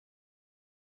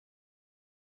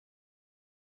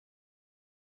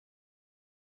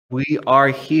We are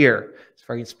here. It's a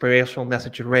very inspirational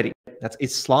message already. That's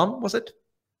Islam, was it?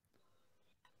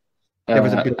 There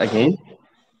was a bit again.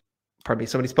 Pardon me.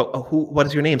 Somebody spoke. Oh, what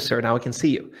is your name, sir? Now I can see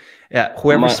you. Yeah.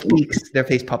 Whoever speaks, their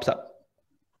face pops up.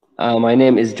 My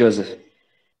name is Joseph.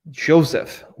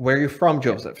 Joseph. Where are you from,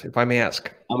 Joseph, if I may ask?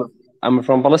 I'm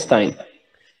from Palestine.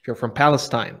 You're from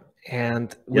Palestine.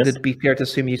 And would it be fair to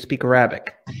assume you speak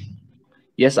Arabic?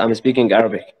 Yes, I'm speaking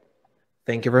Arabic.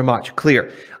 Thank you very much.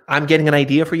 Clear. I'm getting an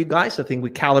idea for you guys. I think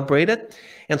we calibrated.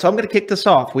 And so I'm going to kick this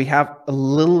off. We have a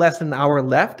little less than an hour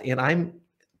left. And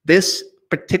this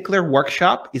particular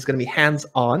workshop is going to be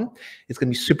hands-on. It's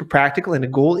going to be super practical. And the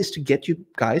goal is to get you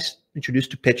guys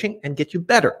introduced to pitching and get you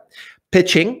better.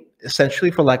 Pitching, essentially,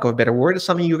 for lack of a better word, is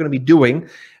something you're going to be doing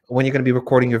when you're going to be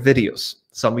recording your videos.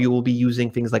 Some of you will be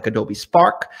using things like Adobe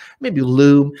Spark, maybe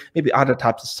Loom, maybe other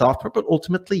types of software, but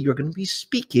ultimately you're going to be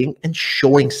speaking and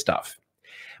showing stuff.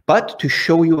 But to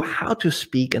show you how to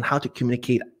speak and how to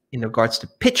communicate in regards to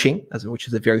pitching, which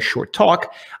is a very short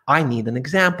talk, I need an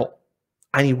example.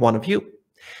 I need one of you.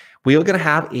 We are going to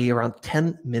have around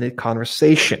 10-minute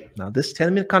conversation. Now, this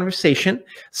 10-minute conversation,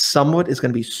 somewhat is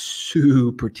going to be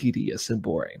super tedious and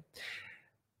boring.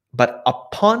 But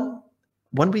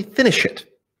when we finish it,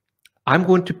 I'm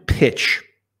going to pitch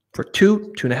for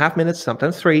 2.5 minutes,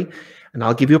 sometimes 3, and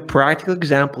I'll give you a practical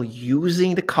example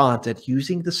using the content,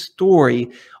 using the story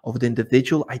of the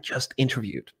individual I just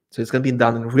interviewed. So it's going to be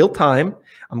done in real time.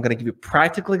 I'm going to give you a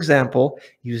practical example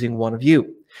using one of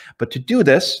you. But to do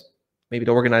this, maybe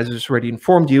the organizers already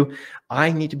informed you,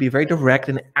 I need to be very direct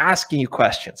in asking you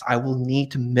questions. I will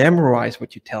need to memorize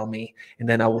what you tell me, and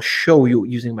then I will show you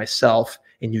using myself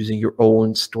and using your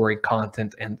own story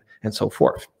content and so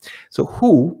forth. So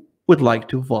who would like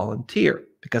to volunteer?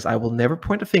 Because I will never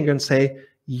point a finger and say,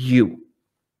 you,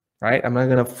 right? I'm not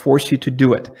going to force you to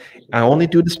do it. I only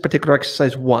do this particular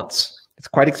exercise once. It's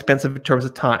quite expensive in terms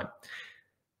of time.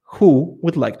 Who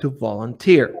would like to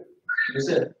volunteer?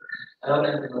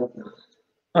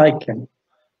 I can.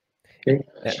 Okay.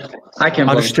 I can.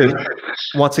 Understood.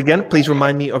 Once again, please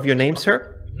remind me of your name,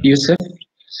 sir. Yusuf.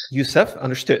 Yusuf,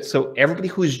 understood. So everybody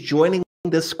who is joining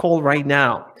this call right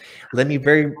now, let me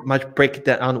very much break it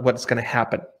down what's going to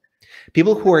happen.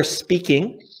 People who are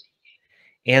speaking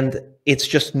and it's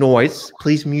just noise,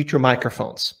 please mute your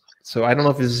microphones. So I don't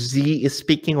know if Z is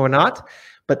speaking or not,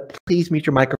 but please mute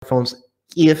your microphones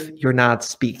if you're not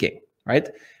speaking, right?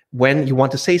 When you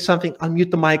want to say something,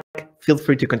 unmute the mic, feel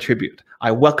free to contribute.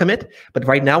 I welcome it, but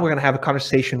right now we're going to have a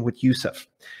conversation with Yusuf.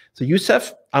 So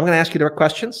Yusuf, I'm going to ask you direct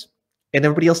questions, and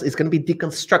everybody else is going to be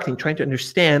deconstructing, trying to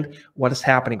understand what is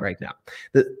happening right now.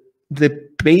 The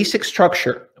basic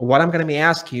structure, what I'm going to be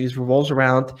asking you, revolves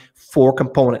around 4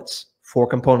 components. 4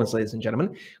 components, ladies and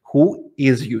gentlemen. Who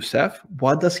is Yusuf?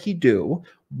 What does he do?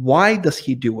 Why does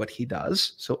he do what he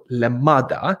does? So,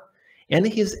 lemada, and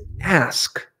his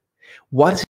ask.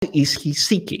 What is he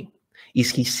seeking?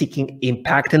 Is he seeking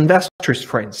impact investors,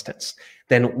 for instance?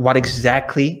 Then what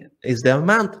exactly is the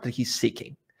amount that he's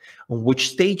seeking? On which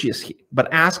stage is he? But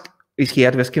ask, is he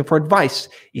asking for advice?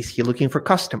 Is he looking for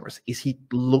customers? Is he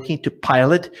looking to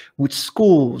pilot with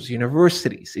schools,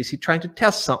 universities? Is he trying to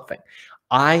test something?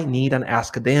 I need an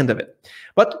ask at the end of it.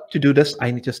 But to do this,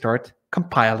 I need to start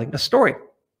compiling a story.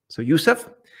 So Yusuf,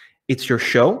 it's your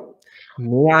show.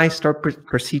 May I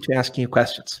proceed to asking you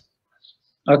questions?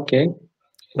 Okay.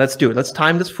 Let's do it. Let's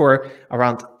time this for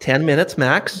around 10 minutes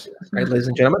max, right, ladies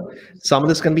and gentlemen? Some of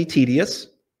this is going to be tedious,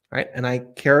 right? And I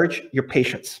encourage your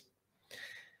patience.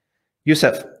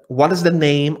 Yusuf, what is the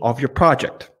name of your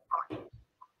project?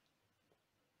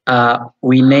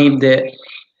 We named it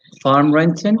Farm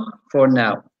Renting for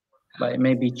now, but it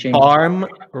may be changed. Farm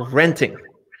renting.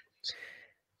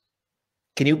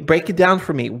 Can you break it down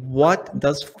for me? What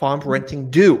does farm renting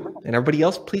do? And everybody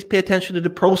else, please pay attention to the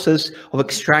process of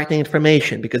extracting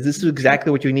information, because this is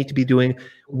exactly what you need to be doing,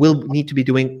 will need to be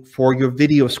doing for your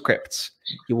video scripts.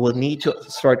 You will need to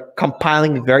start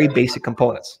compiling very basic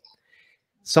components.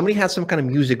 Somebody has some kind of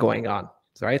music going on,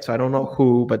 right? So I don't know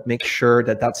who, but make sure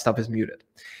that that stuff is muted.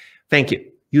 Thank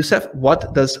you. Yusuf,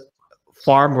 what does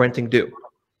farm renting do?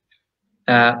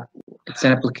 It's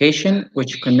an application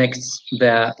which connects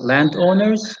the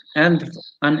landowners and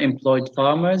unemployed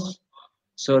farmers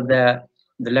so that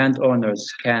the landowners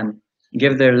can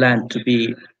give their land to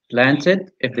be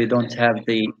planted if they don't have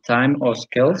the time or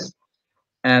skills,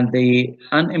 and the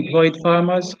unemployed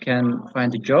farmers can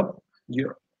find a job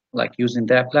like using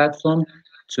that platform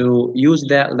to use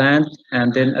that land,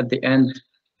 and then at the end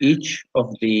each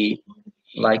of the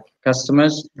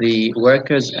customers, the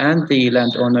workers and the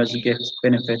landowners get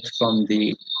benefit from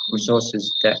the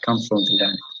resources that come from the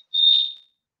land.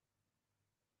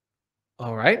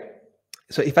 All right.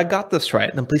 So if I got this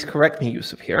right, then please correct me,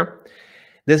 Yusuf, here.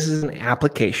 This is an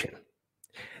application.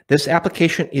 This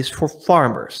application is for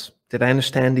farmers. Did I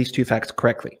understand these two facts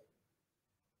correctly?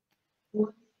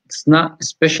 It's not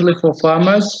especially for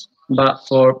farmers, but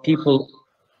for people.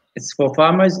 It's for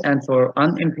farmers and for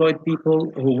unemployed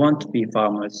people who want to be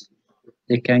farmers.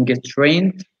 They can get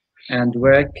trained and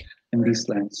work in these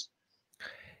lands.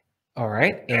 All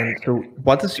right. And so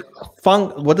what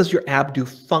does your app do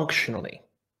functionally?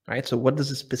 Right. So what does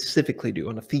it specifically do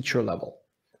on a feature level?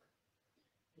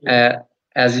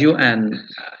 As you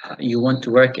want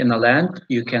to work in a land,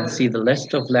 you can see the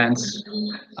list of lands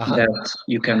that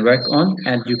you can work on,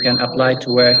 and you can apply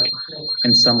to work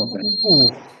in some of them.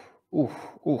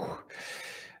 Ooh.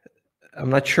 I'm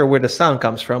not sure where the sound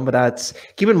comes from, but that's,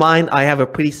 keep in mind, I have a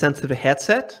pretty sensitive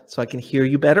headset, so I can hear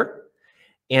you better.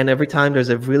 And every time there's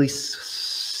a really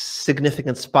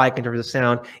significant spike in terms of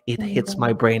sound, it hits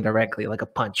my brain directly like a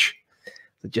punch.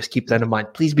 So just keep that in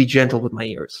mind. Please be gentle with my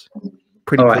ears.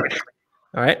 Pretty clear.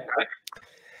 All right.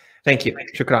 Thank you.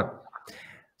 Shukran.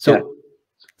 So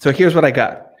here's what I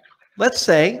got. Let's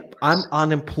say I'm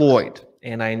unemployed,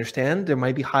 and I understand there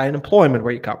might be high unemployment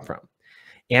where you come from,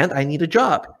 and I need a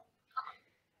job.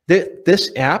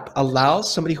 This app allows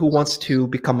somebody who wants to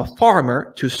become a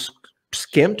farmer to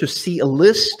skim to see a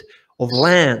list of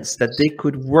lands that they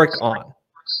could work on,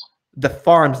 the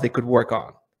farms they could work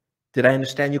on. Did I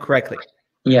understand you correctly?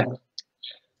 Yeah.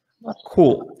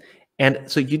 Cool. And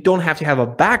so you don't have to have a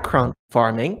background in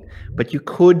farming, but you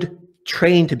could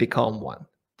train to become one.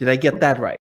 Did I get that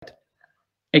right?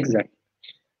 Exactly.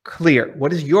 Clear.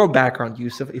 What is your background,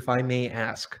 Yusuf, if I may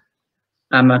ask?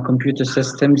 I'm a computer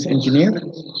systems engineer.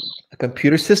 A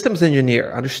computer systems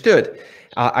engineer. Understood.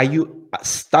 Are you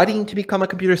studying to become a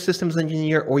computer systems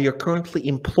engineer, or you're currently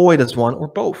employed as one, or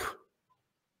both?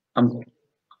 I'm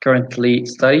currently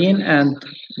studying and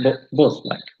both,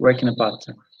 like working a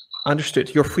part-time.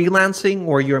 Understood. You're freelancing,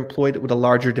 or you're employed with a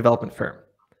larger development firm?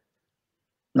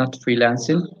 Not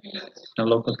freelancing, a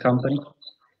local company.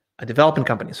 A development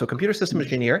company. So computer system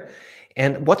engineer.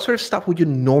 And what sort of stuff would you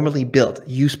normally build,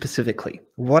 you specifically?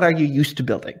 What are you used to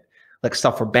building? Like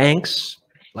stuff for banks,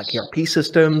 like ERP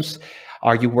systems?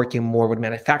 Are you working more with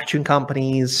manufacturing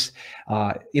companies,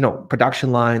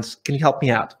 production lines? Can you help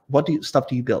me out? What stuff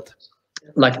do you build?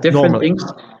 Like different things,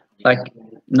 like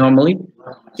normally.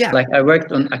 Yeah. Like I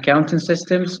worked on accounting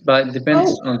systems, but it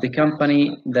depends on the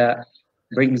company that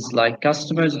brings like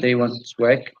customers they want to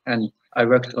work. And I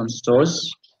worked on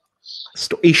stores.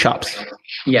 E-shops.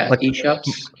 Yeah, like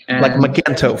e-shops. Like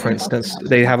Magento, for instance.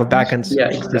 They have a backend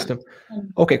system.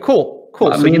 Okay, cool. So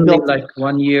mainly you built like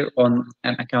 1 year on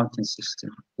an accounting system,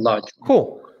 large.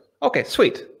 Cool. Okay,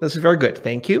 sweet. This is very good.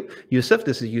 Thank you, Yusuf.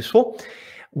 This is useful.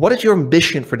 What is your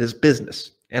ambition for this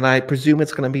business? And I presume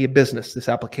it's going to be a business, this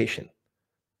application.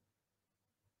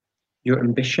 Your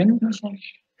ambition?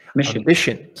 Mission.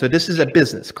 Ambition. So this is a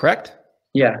business, correct?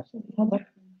 Yeah.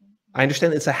 I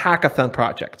understand it's a hackathon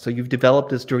project. So you've developed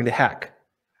this during the hack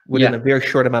within a very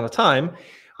short amount of time.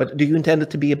 But do you intend it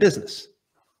to be a business?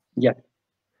 Yeah.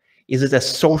 Is it a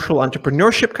social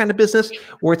entrepreneurship kind of business,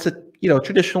 or it's a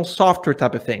traditional software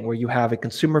type of thing where you have a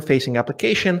consumer-facing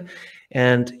application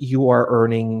and you are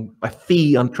earning a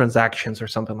fee on transactions or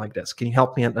something like this? Can you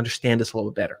help me understand this a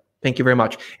little bit better? Thank you very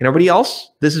much. And everybody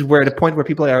else, this is where the point where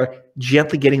people are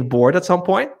gently getting bored at some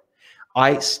point.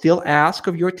 I still ask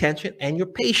of your attention and your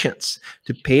patience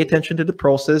to pay attention to the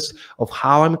process of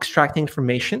how I'm extracting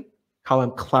information, how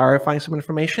I'm clarifying some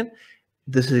information.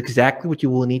 This is exactly what you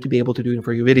will need to be able to do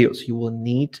for your videos. You will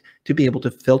need to be able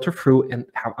to filter through and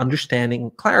have understanding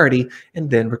and clarity, and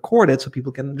then record it so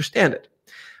people can understand it.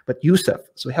 But Yusuf,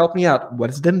 so help me out. What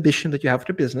is the ambition that you have for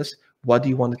the business? What do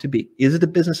you want it to be? Is it a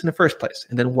business in the first place?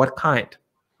 And then what kind?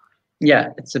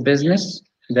 Yeah, it's a business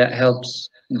that helps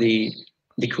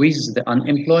decreases the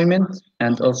unemployment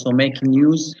and also making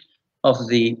use of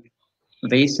the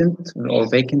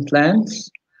vacant lands,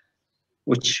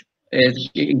 which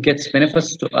it gets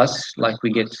benefits to us, like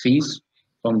we get fees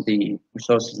from the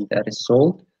resources that is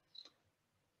sold.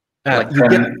 You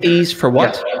get fees for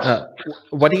what? Yeah.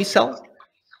 What do you sell?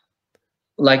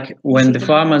 Like when the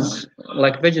farmers,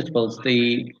 like vegetables,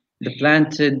 the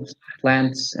planted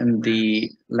plants and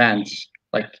the lands,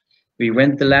 like we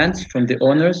rent the lands from the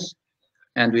owners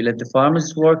and we let the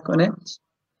farmers work on it.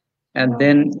 And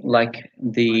then like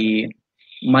the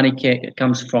money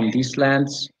comes from these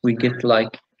lands, we get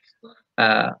like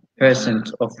a %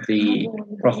 of the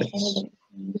profits.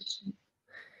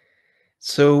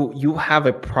 So you have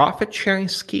a profit sharing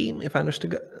scheme, if I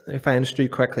understood you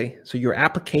correctly. So your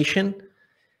application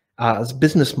as a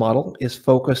business model is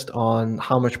focused on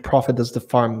how much profit does the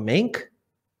farm make,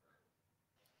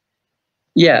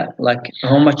 Yeah, like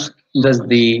how much does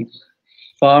the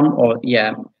farm, or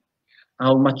yeah,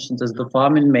 how much does the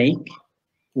farmer make?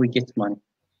 We get money.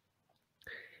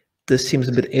 This seems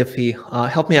a bit iffy.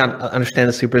 Help me understand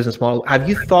this, your business model. Have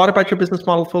you thought about your business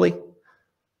model fully?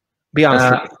 Be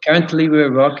honest with me. Currently,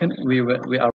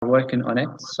 we are working on it,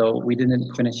 so we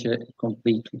didn't finish it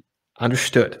completely.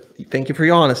 Understood. Thank you for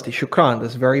your honesty. Shukran.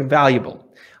 That's very valuable.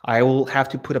 I will have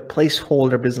to put a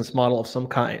placeholder business model of some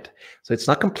kind. So it's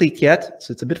not complete yet.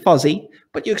 So it's a bit fuzzy,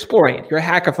 but you're exploring it. You're a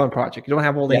hackathon project. You don't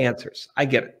have all the answers. I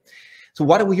get it. So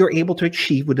what were you able to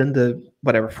achieve within the,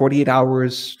 whatever, 48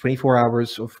 hours, 24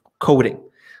 hours of coding?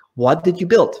 What did you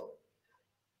build?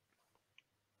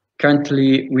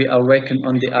 Currently, we are working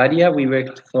on the idea. We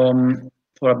worked for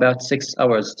about 6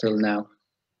 hours till now.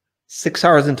 6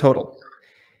 hours in total.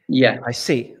 Yeah. I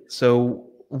see. So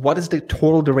what is the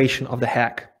total duration of the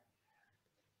hack?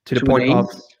 To the 2 point days. of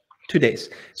 2 days.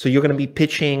 So you're going to be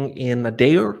pitching in a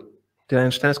day, or did I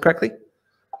understand this correctly?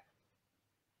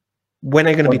 When are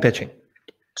you going to be pitching?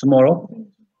 Tomorrow.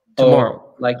 Tomorrow.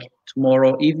 Or like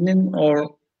tomorrow evening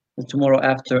or tomorrow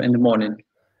after in the morning.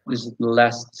 This is the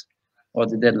last or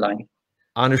the deadline.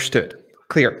 Understood.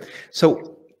 Clear.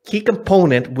 So key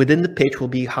component within the pitch will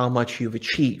be how much you've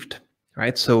achieved,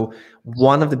 right? So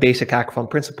one of the basic hackathon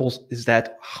principles is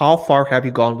that how far have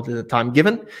you gone within the time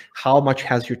given? How much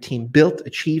has your team built,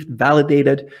 achieved,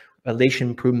 validated, validation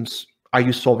improvements? Are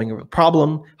you solving a real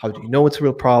problem? How do you know it's a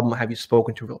real problem? Have you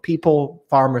spoken to real people,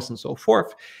 farmers, and so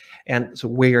forth? And so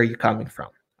where are you coming from?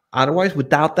 Otherwise,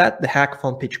 without that, the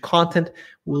hackathon pitch content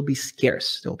will be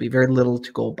scarce. There'll be very little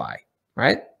to go by,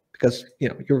 right? Because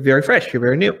you're very fresh, you're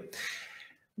very new.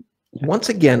 Once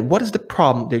again, what is the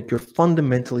problem that you're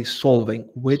fundamentally solving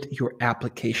with your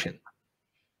application?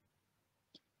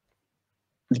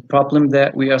 The problem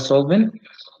that we are solving,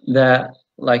 that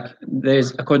like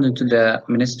there's, according to the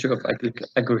Ministry of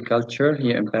Agriculture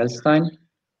here in Palestine,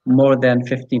 more than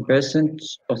 15%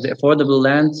 of the affordable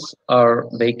lands are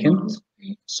vacant.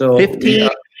 So 50.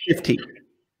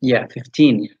 Yeah,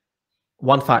 15.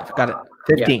 1-5, got it.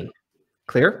 15. Yeah.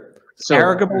 Clear? So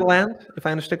arable land, if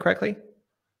I understood correctly?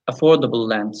 Affordable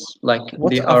lands, like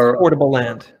what's affordable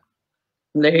land?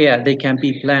 Yeah, they can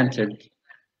be planted.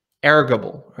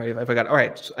 Arable, right? If I got it. All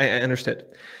right, so I understood.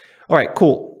 All right,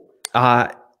 cool.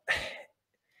 How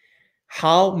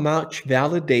much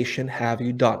validation have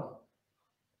you done?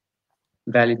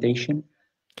 Validation?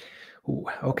 Ooh,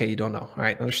 okay, you don't know. All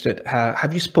right, understood.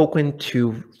 Have you spoken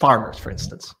to farmers, for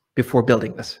instance, before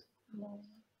building this?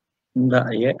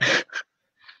 Not yet.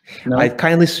 No. I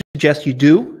kindly suggest you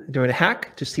do during a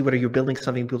hack to see whether you're building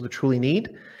something people truly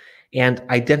need, and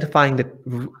identifying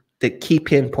the key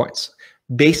pinpoints.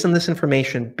 Based on this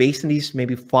information, based on these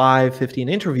maybe 5-15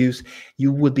 interviews,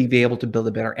 you would be able to build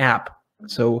a better app.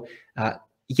 So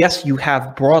yes, you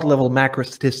have broad level macro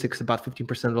statistics about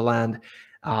 15% of the land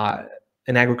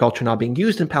in agriculture not being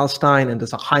used in Palestine, and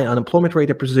there's a high unemployment rate,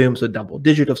 I presume, so double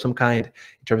digit of some kind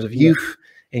in terms of youth,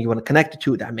 and you want to connect it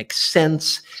to it. That makes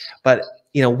sense. But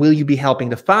will you be helping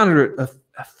the founder of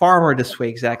a farmer this way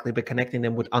exactly by connecting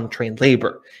them with untrained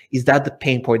labor? Is that the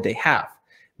pain point they have?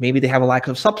 Maybe they have a lack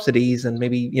of subsidies, and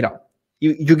maybe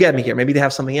you get me here. Maybe they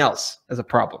have something else as a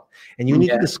problem, and you need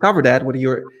to discover that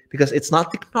because it's not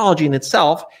technology in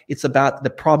itself. It's about the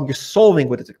problem you're solving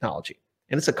with the technology,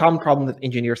 and it's a common problem that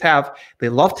engineers have. They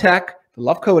love tech, they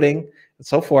love coding, and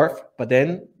so forth, but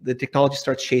then the technology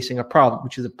starts chasing a problem,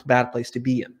 which is a bad place to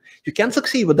be in. You can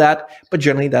succeed with that, but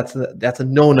generally that's a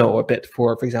no-no a bit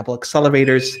for example,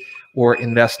 accelerators or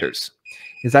investors.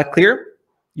 Is that clear?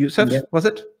 Yusuf, was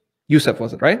it? Yusuf,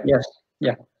 was it, right? Yes.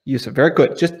 Yeah. Yusuf, very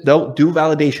good. Just don't do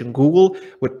validation. Google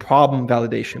what problem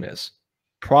validation is.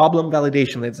 Problem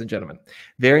validation, ladies and gentlemen.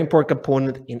 Very important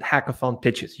component in hackathon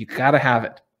pitches. You gotta have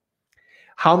it.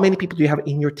 How many people do you have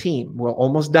in your team? We're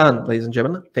almost done, ladies and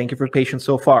gentlemen. Thank you for your patience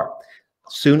so far.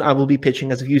 Soon I will be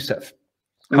pitching as Yusuf.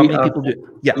 How many people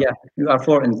do? Yeah, you are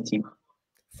 4 in the team.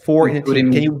 4 in a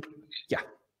team. Can you? Yeah.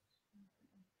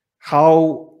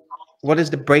 What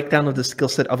is the breakdown of the skill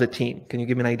set of the team? Can you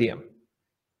give me an idea?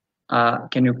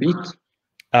 Can you repeat?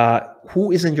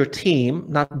 Who is in your team,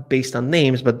 not based on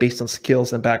names, but based on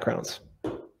skills and backgrounds?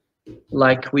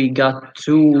 Like we got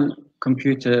 2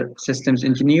 computer systems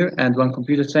engineer and 1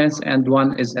 computer science, and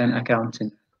 1 is an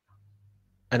accountant.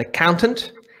 An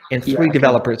accountant and 3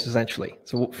 developers, essentially.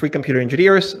 So 3 computer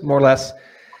engineers, more or less,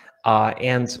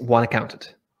 and 1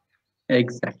 accountant.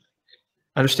 Exactly.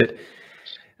 Understood.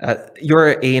 You're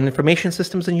an information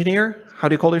systems engineer. How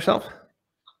do you call yourself?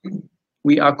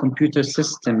 We are computer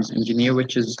systems engineer,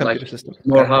 which is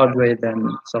more hardware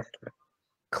than software.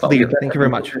 Clear. Thank you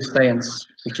very much. Science,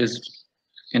 which is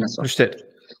in a software. Understood.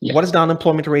 Yeah. What is the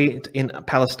unemployment rate in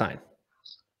Palestine?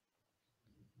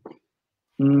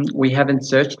 We haven't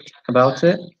searched about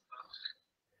it.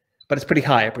 But it's pretty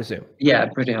high, I presume. Yeah,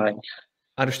 pretty high.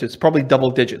 Understood. It's probably double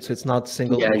digits. It's not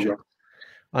single digit. Yeah.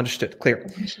 Understood. Clear.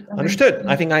 Understood.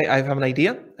 I think I have an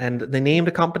idea. And the name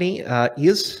of the company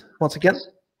is, once again?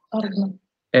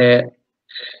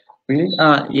 Really?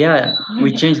 Yeah,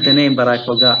 we changed the name, but I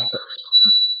forgot.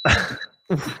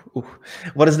 Oof.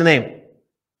 What is the name?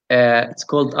 It's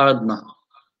called Ardna,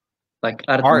 like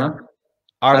Ardna.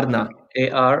 Ardna.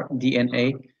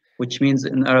 Ardna, which means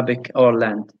in Arabic, our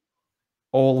land.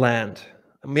 All land.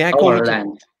 May I call it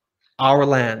land? Our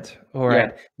land. All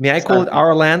right. Yeah. May I call it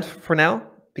our land for now?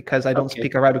 Because I don't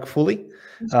speak Arabic fully.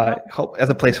 As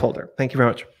a placeholder. Thank you very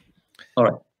much. All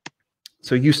right.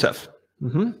 So Yusuf.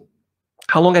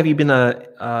 How long have you been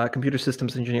a computer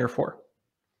systems engineer for?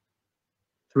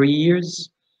 3 years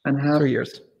and a half. 3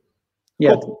 years.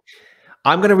 Yeah. Cool.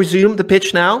 I'm going to resume the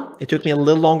pitch now. It took me a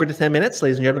little longer than 10 minutes.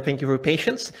 Ladies and gentlemen, thank you for your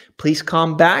patience. Please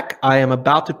come back. I am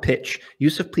about to pitch.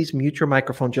 Yusuf, please mute your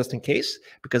microphone just in case,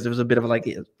 because there was a bit of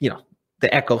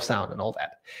the echo sound and all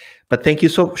that. But thank you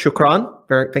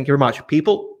shukran. Thank you very much.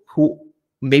 People who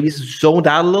maybe zoned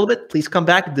out a little bit, please come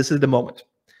back. This is the moment.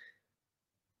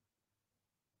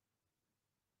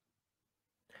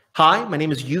 Hi, my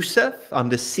name is Yusuf. I'm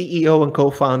the CEO and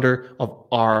co-founder of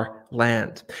Our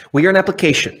Land. We are an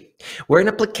application. We're an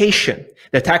application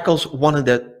that tackles one of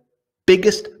the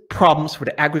biggest problems for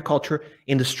the agriculture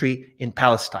industry in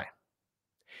Palestine.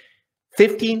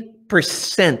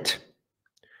 15%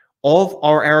 of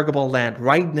our arable land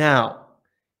right now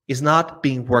is not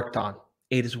being worked on.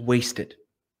 It is wasted.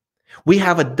 We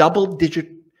have a double-digit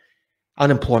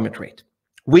unemployment rate.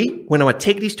 We want to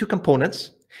take these two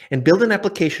components and build an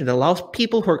application that allows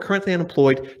people who are currently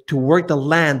unemployed to work the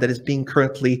land that is being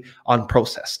currently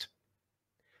unprocessed.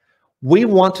 We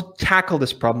want to tackle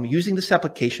this problem using this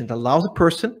application that allows a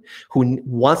person who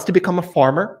wants to become a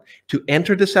farmer to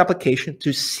enter this application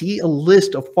to see a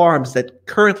list of farms that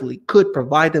currently could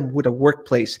provide them with a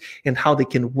workplace and how they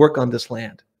can work on this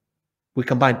land. We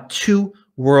combine two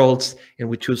worlds and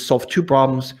we solve two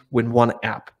problems with one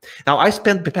app. Now, I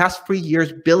spent the past 3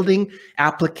 years building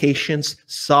applications,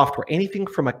 software, anything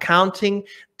from accounting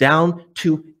down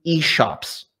to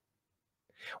e-shops.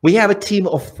 We have a team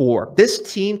of 4. This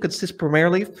team consists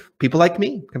primarily of people like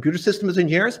me, computer systems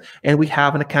engineers, and we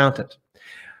have an accountant.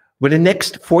 Within the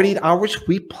next 48 hours,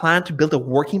 we plan to build a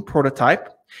working prototype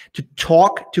to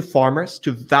talk to farmers,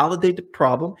 to validate the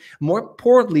problem. More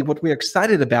importantly, what we're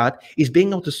excited about is being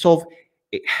able to solve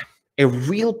a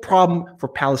real problem for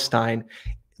Palestine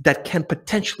that can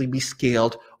potentially be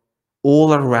scaled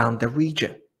all around the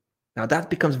region. Now, that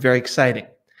becomes very exciting.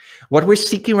 What we're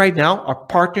seeking right now are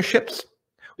partnerships,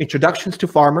 introductions to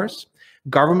farmers,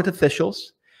 government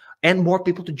officials, and more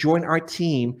people to join our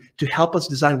team to help us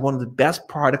design one of the best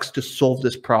products to solve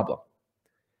this problem.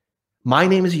 My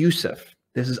name is Yusuf.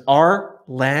 This is Our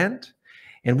Land,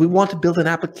 and we want to build an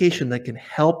application that can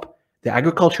help the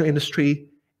agriculture industry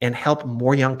and help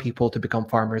more young people to become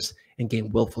farmers and gain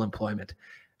willful employment.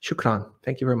 Shukran.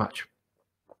 Thank you very much.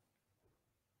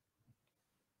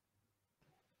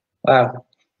 Wow.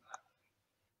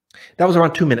 That was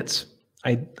around 2 minutes.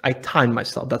 I timed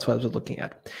myself. That's what I was looking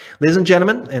at. Ladies and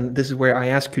gentlemen, and this is where I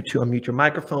ask you to unmute your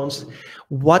microphones.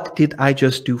 What did I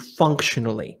just do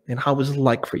functionally, and how was it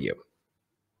like for you?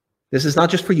 This is not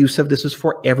just for Yusuf. This is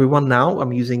for everyone now.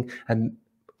 I'm using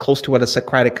close to what a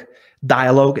Socratic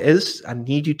dialogue is. I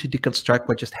need you to deconstruct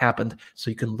what just happened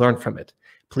so you can learn from it.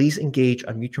 Please engage,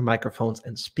 unmute your microphones,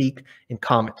 and speak and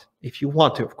comment if you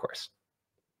want to, of course.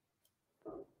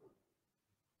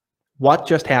 What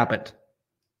just happened?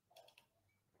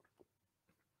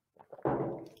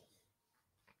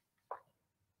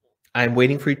 I'm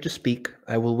waiting for you to speak.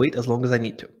 I will wait as long as I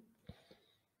need to.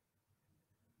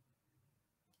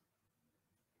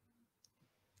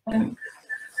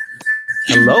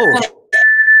 Hello.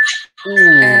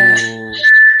 Ooh.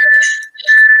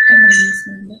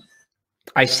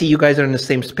 I see you guys are in the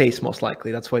same space, most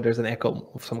likely. That's why there's an echo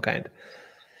of some kind.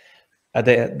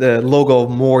 The logo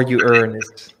of more you earn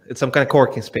it's some kind of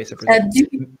co-working space. Do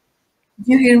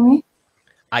you hear me?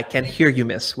 I can hear you,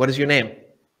 miss. What is your name?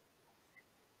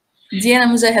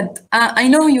 Diana Mujahid. I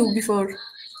know you before.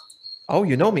 Oh,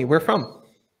 you know me. Where from?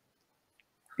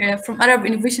 From Arab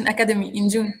Innovation Academy in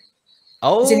June.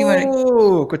 Oh, January.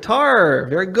 Qatar.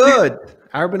 Very good.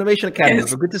 Arab Innovation Academy.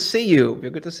 Yes. We're good to see you.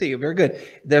 We're good to see you. Very good.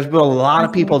 There's been a lot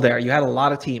of people there. You had a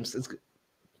lot of teams. It's good.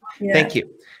 Yeah. Thank you.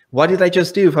 What did I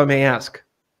just do, if I may ask?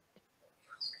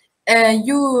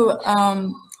 You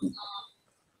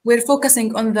were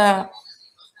focusing on the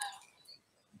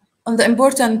on the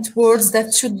important words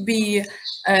that should be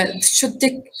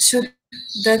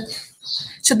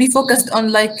should be focused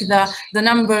on, like the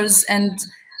numbers and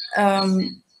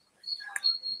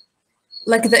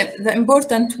like the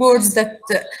important words that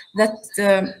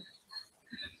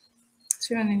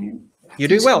You're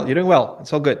doing well. You're doing well.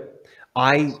 It's all good.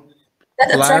 I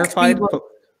clarified.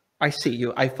 I see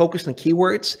you. I focused on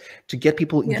keywords to get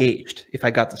people engaged. If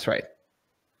I got this right.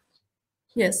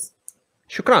 Yes.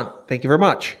 Shukran. Thank you very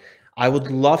much. I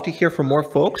would love to hear from more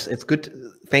folks. It's good.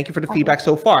 Thank you for the feedback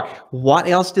so far. What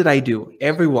else did I do?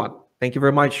 Everyone. Thank you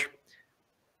very much.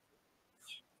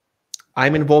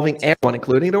 I'm involving everyone,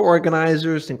 including the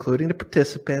organizers, including the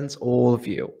participants, all of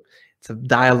you. It's a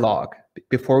dialogue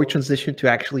before we transition to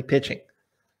actually pitching.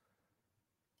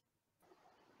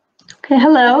 Okay,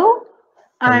 hello.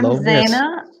 I'm Hello,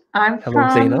 Zaina. I'm Hello, from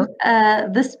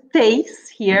Zaina. the space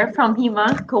here from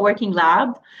HEMA Co-working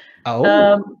Lab.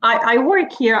 Oh. I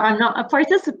work here. I'm not a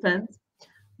participant,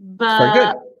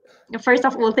 but first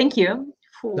of all, thank you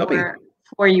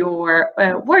for your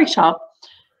workshop.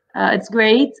 It's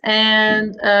great,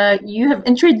 and you have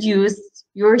introduced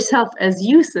yourself as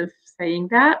Yusuf, saying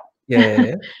that.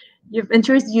 Yeah. You've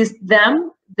introduced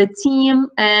them, the team,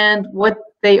 and what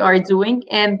they are doing,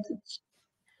 and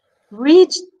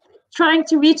trying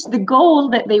to reach the goal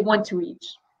that they want to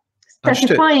reach.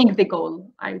 Specifying the goal,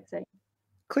 I would say.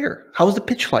 Clear. How was the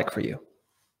pitch like for you?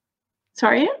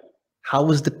 Sorry? How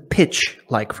was the pitch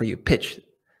like for you? Pitch.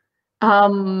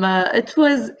 It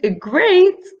was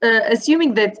great,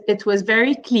 assuming that it was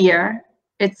very clear.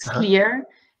 It's clear.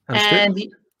 Understood.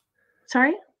 And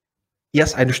sorry?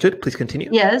 Yes, I understood. Please continue.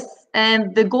 Yes,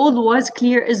 and the goal was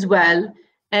clear as well.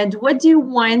 And what do you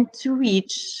want to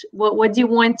reach? What do you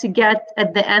want to get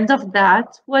at the end of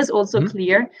that was also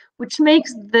clear, which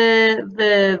makes the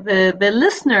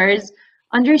listeners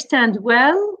understand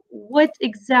well what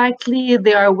exactly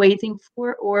they are waiting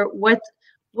for, or what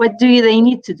do they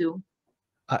need to do.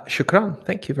 Shukran,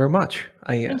 thank you very much.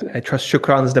 I trust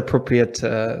shukran is the appropriate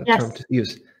term to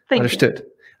use. Understood.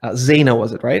 Zaina,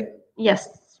 was it right?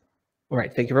 Yes. All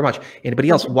right, thank you very much. Anybody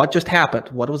else? What just happened?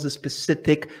 What was the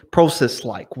specific process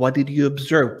like? What did you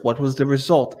observe? What was the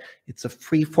result? It's a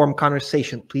free-form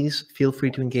conversation. Please feel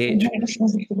free to engage.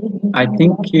 I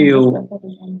think you,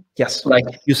 like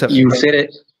Yusuf, you said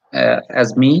it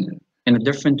as me in a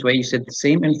different way. You said the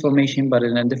same information, but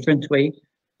in a different way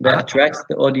that attracts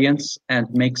the audience and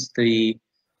makes the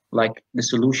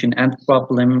solution and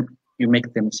problem, you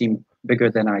make them seem bigger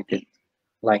than I did.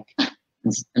 Like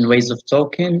in ways of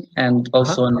talking, and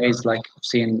also in ways like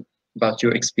saying about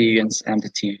your experience and the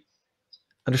team.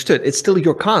 Understood. It's still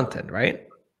your content, right?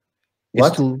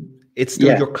 What? It's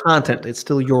still your content. It's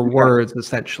still your words,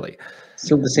 essentially.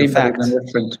 Still the same, but in a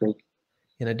different way.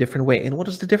 In a different way. And what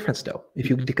is the difference, though, if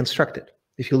you deconstruct it?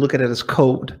 If you look at it as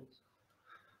code?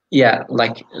 Yeah,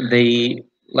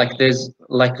 there's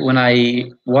when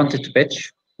I wanted to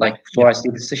pitch, before I see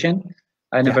the session,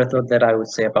 I never thought that I would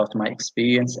say about my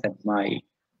experience and my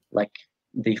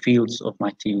the fields of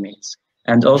my teammates,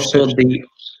 and also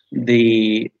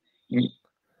the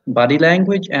body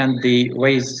language and the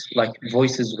ways,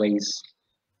 voices ways.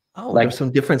 Oh, there's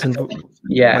some difference in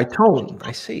my tone.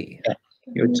 I see. Yeah,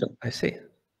 your tone. I see.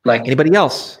 Anybody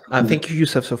else? Thank you,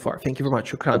 Yusuf, so far. Thank you very much,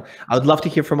 Shukran. I would love to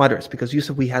hear from others, because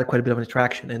Yusuf, we had quite a bit of an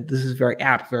interaction, and this is very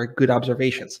apt, very good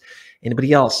observations.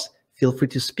 Anybody else? Feel free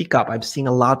to speak up. I'm seeing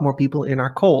a lot more people in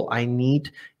our call. I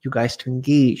need you guys to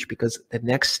engage, because the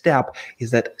next step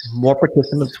is that more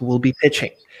participants will be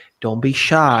pitching. Don't be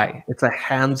shy. It's a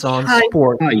hands-on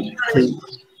sport. Please.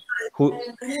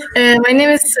 My name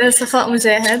is Safa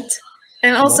Mujahid,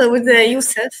 and also with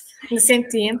Yusuf in the same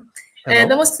team.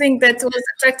 The most thing that was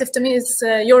attractive to me is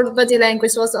your body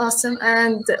language was awesome,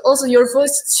 and also your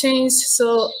voice changed,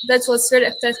 so that was very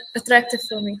attractive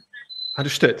for me.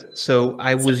 Understood. So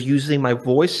I was using my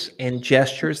voice and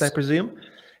gestures, I presume,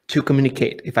 to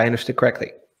communicate, if I understood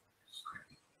correctly.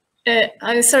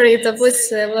 I'm sorry, the voice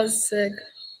was...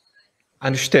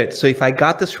 Understood. So if I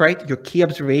got this right, your key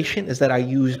observation is that I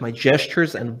use my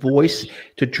gestures and voice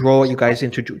to draw you guys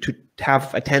into, to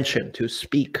have attention, to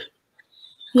speak.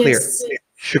 Clear. Yes.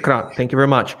 Shukran. Thank you very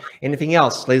much. Anything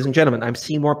else, ladies and gentlemen? I'm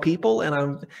seeing more people, and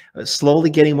I'm slowly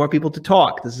getting more people to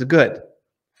talk. This is good.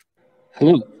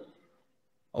 Hello.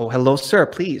 Oh, hello, sir.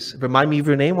 Please remind me of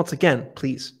your name once again,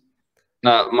 please.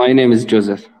 My name is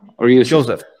Joseph, or Yusuf.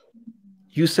 Joseph.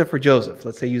 Yusuf or Joseph?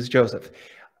 Let's say use Joseph.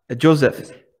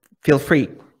 Joseph, feel free,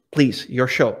 please. Your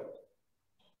show.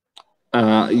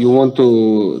 You want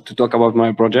to talk about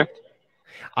my project?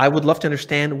 I would love to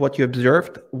understand what you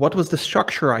observed. What was the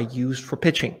structure I used for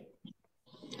pitching?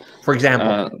 For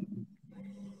example.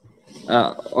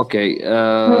 Okay.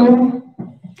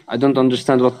 I don't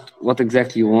understand what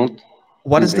exactly you want.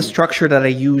 What is the structure that I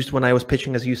used when I was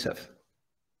pitching as Yusuf?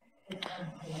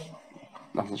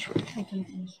 Not sure.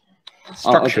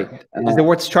 Structure. Okay. Is the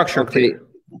word structure Okay. clear?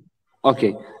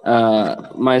 Okay.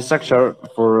 My structure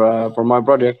for my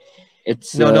project,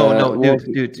 it's No, was-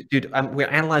 dude. We're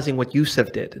analyzing what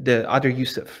Yusuf did, the other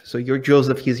Yusuf. So you're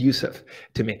Joseph, he's Yusuf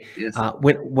to me. Yes.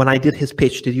 When I did his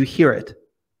pitch, did you hear it?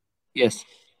 Yes.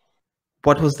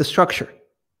 What was the structure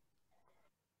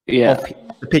Yeah. of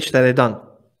the pitch that I done?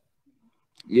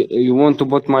 You want to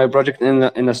put my project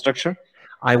in a structure?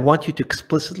 I want you to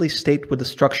explicitly state what the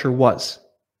structure was,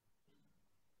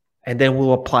 and then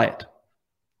we'll apply it.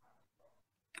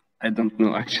 I don't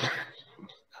know actually.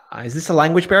 Is this a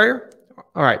language barrier?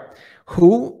 All right.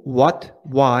 Who, what,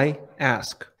 why,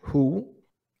 ask. Who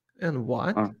and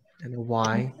what and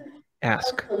why,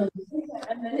 ask.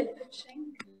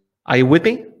 Are you with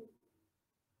me?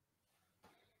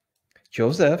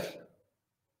 Joseph.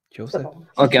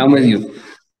 Okay, I'm with you.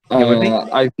 You with me?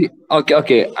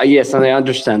 Okay. Yes, and I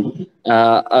understand.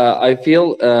 I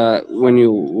feel when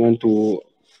you want to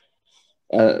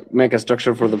make a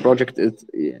structure for the project,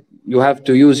 you have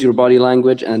to use your body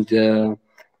language, and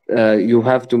you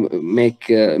have to make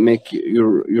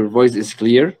your voice is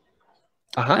clear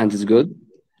and is good,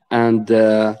 and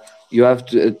you have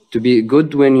to be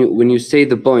good when you say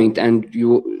the point, and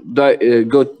you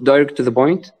go direct to the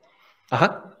point,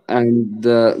 and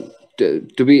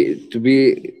to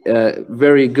be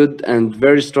very good and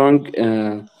very strong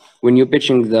when you're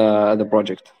pitching the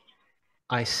project.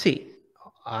 I see.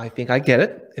 I think I get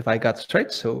it if I got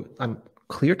straight. So I'm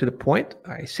clear to the point.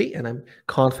 I see, and I'm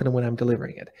confident when I'm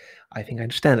delivering it. I think I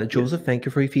understand it. Joseph, thank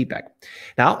you for your feedback.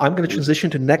 Now I'm going to transition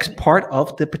to the next part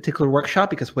of the particular workshop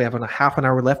because we have a half an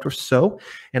hour left or so,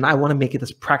 and I want to make it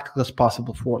as practical as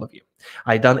possible for all of you.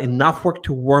 I've done enough work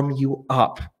to warm you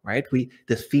up, right?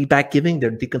 The feedback giving, the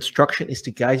deconstruction is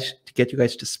to get you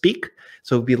guys to speak,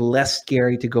 so it'll be less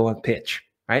scary to go and pitch,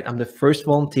 right? I'm the first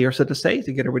volunteer, so to say,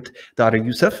 together with the other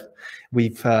Yusuf.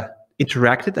 We've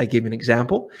interacted. I gave you an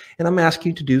example, and I'm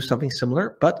asking you to do something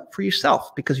similar, but for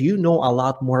yourself, because you know a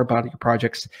lot more about your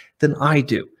projects than I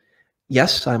do.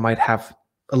 Yes, I might have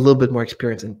a little bit more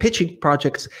experience in pitching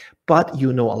projects, but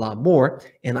you know a lot more,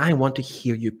 and I want to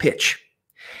hear you pitch.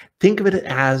 Think of it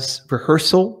as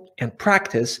rehearsal and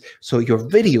practice, so your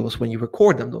videos, when you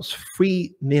record them, those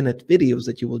 3-minute videos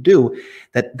that you will do,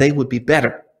 that they would be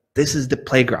better. This is the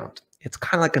playground. It's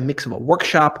kind of like a mix of a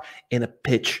workshop and a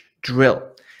pitch drill.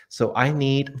 So I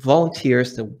need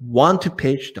volunteers that want to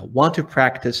pitch, that want to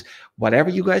practice. Whatever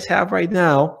you guys have right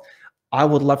now, I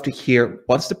would love to hear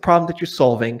what's the problem that you're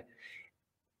solving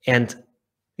and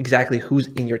exactly who's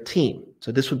in your team.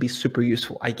 So this would be super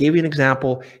useful. I gave you an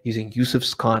example using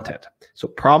Yusuf's content. So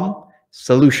problem,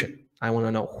 solution. I want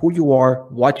to know who you are,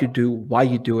 what you do, why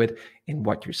you do it, and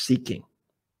what you're seeking.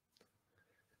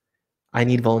 I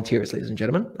need volunteers, ladies and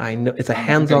gentlemen. I know it's a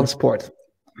hands-on sport.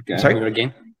 Okay, sorry?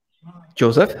 Again.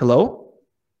 Joseph, hello?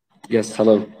 Yes,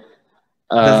 hello.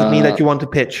 Does it mean that you want to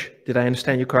pitch? Did I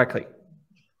understand you correctly?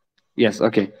 Yes,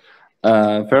 okay.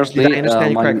 Firstly, did I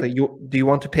understand you correctly? Do you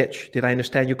want to pitch? Did I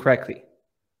understand you correctly?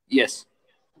 Yes.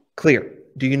 Clear.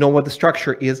 Do you know what the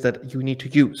structure is that you need to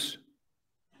use?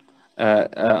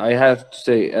 I have to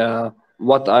say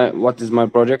what is my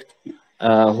project?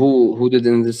 Who did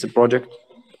in this project?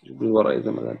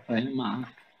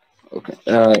 Okay.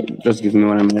 Just give me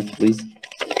 1 minute, please.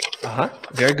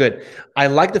 Very good. I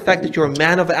like the fact that you're a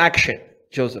man of action,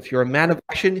 Joseph. You're a man of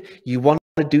action. You want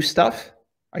to do stuff.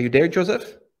 Are you there,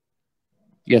 Joseph?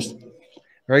 Yes.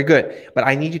 Very good. But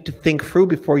I need you to think through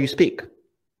before you speak.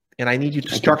 And I need you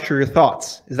to structure your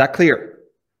thoughts. Is that clear?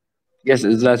 Yes,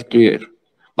 is that clear?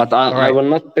 But I will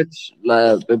not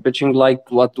pitching like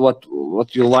what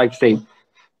you like say.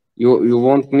 You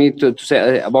want me to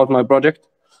say about my project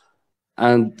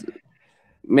and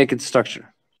make it structure.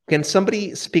 Can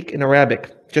somebody speak in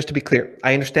Arabic? Just to be clear.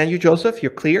 I understand you, Joseph.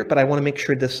 You're clear, but I want to make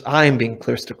sure I'm being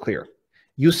crystal clear.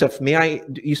 Yusuf,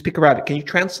 you speak Arabic. Can you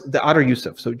the other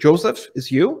Yusuf? So Joseph is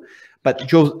you,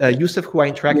 but Yusuf, who I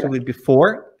interacted with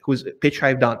before, whose pitch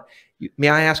I've done. May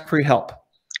I ask for your help?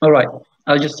 All right.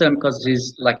 I'll just tell him because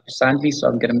he's like beside me, so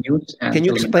I'm gonna mute. And can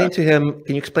you explain to him?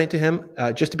 Can you explain to him,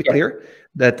 just to be clear,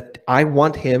 that I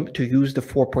want him to use the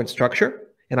 4-point structure,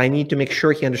 and I need to make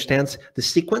sure he understands the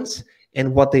sequence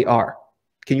and what they are.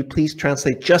 Can you please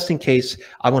translate, just in case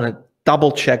I want to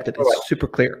double check that it's super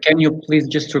clear? Can you please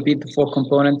just repeat the 4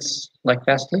 components like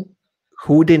fastly?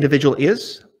 Who the individual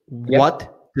is,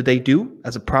 what do they do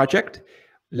as a project,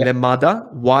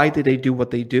 Lemada, why did they do what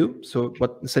they do? So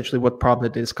essentially what problem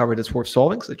that they discovered is worth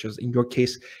solving, such as in your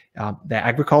case, the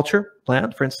agriculture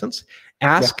plan, for instance.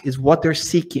 Ask is what they're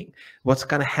seeking, what's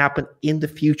going to happen in the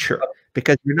future,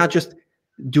 because you're not just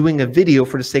doing a video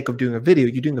for the sake of doing a video.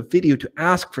 You're doing a video to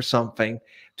ask for something,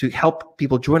 to help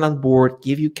people join on board,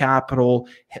 give you capital,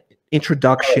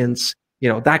 introductions,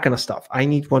 that kind of stuff. I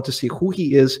want to see who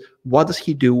he is, what does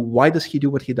he do, why does he do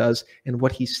what he does, and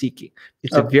what he's seeking.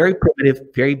 It's a very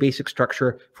primitive, very basic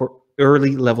structure for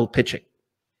early level pitching.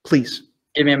 Please.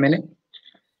 Give me a minute.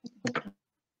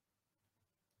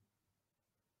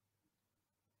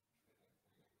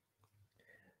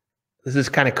 This is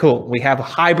kind of cool. We have a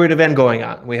hybrid event going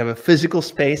on. We have a physical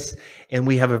space and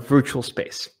we have a virtual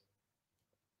space.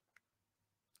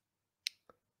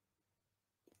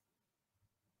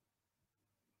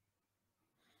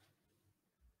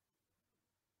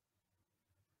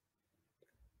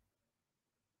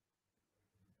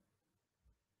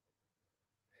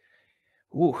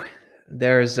 Ooh,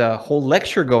 there's a whole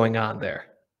lecture going on there.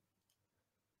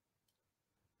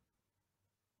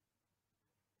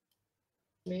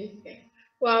 Amazing.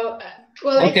 Well,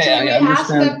 okay, actually,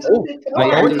 I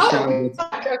understand.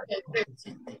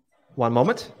 One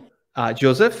moment.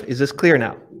 Joseph, is this clear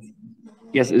now?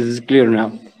 Yes, it is clear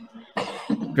now.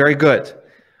 Very good.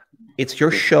 It's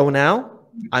your show now.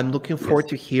 I'm looking forward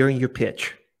to hearing your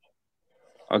pitch.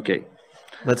 Okay.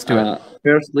 Let's do it.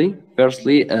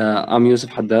 Firstly, I'm Yusuf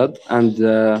Haddad, and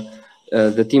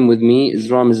the team with me is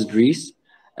Ramiz Idris.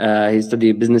 He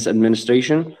studied business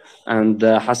administration, and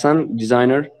Hassan,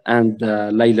 designer, and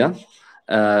Layla,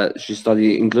 she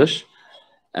studied English.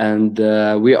 And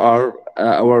we are,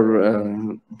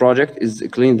 our project is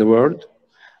Clean the World.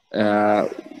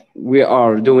 We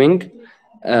are doing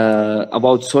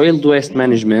about soil waste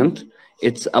management.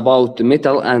 It's about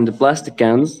metal and plastic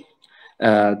cans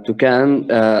to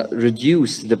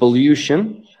reduce the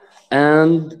pollution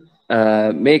and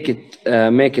make it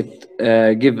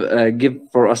give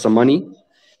for us some money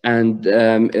and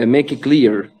make it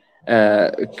clear.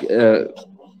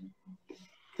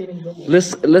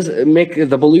 Let's make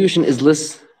the pollution is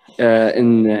less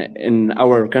in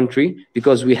our country,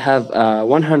 because we have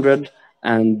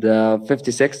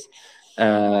 156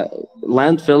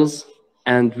 landfills,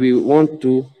 and we want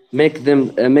to make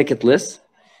it less.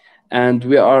 And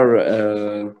we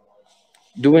are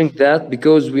doing that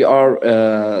because we are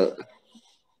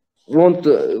want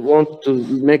to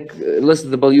make less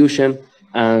the pollution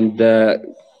and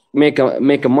make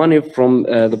a money from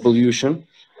the pollution.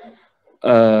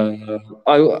 I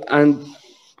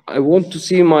want to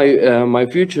see my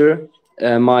future,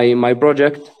 my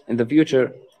project in the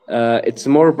future. It's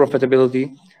more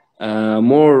profitability,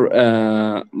 more.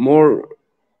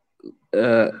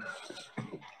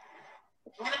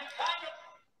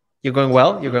 You're going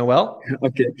well. You're going well.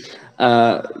 Okay.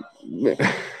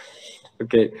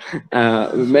 Okay.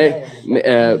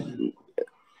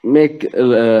 Make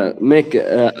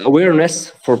awareness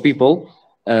for people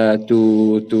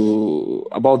to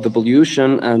about the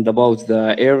pollution and about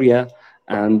the area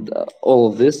and all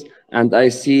of this. And I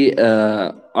see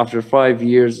after 5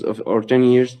 years or 10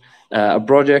 years, a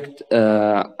project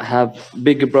have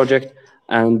bigger project,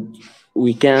 and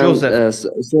we can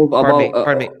solve about.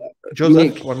 Pardon me.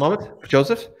 Joseph, one moment.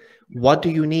 Joseph, what do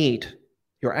you need?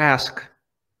 Your ask.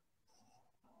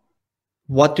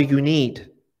 What do you need?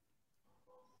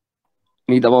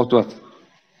 Need about what?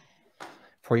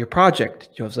 For your project,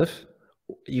 Joseph,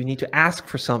 you need to ask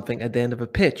for something at the end of a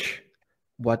pitch.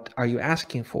 What are you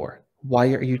asking for?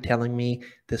 Why are you telling me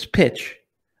this pitch?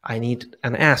 I need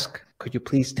an ask. Could you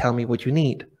please tell me what you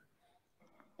need?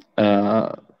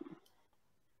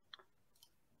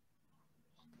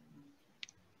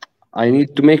 I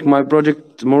need to make my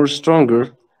project more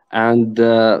stronger and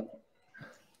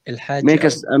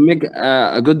make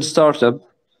a good startup.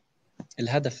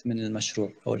 الهدف من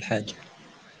المشروع أو الحاجة.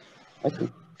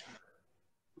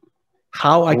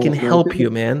 How I can help you,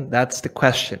 man? That's the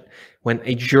question. When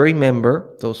a jury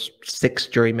member, those 6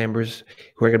 jury members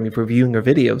who are going to be reviewing your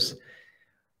videos,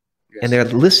 and they're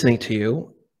listening to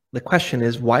you, the question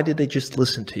is, why did they just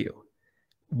listen to you?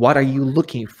 What are you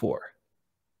looking for?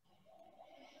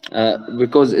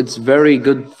 Because it's very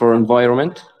good for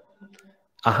environment,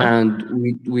 and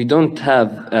we don't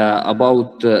have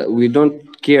we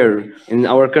don't care in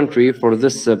our country for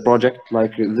this project,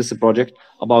 like this project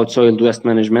about soil waste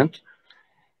management,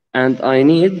 and I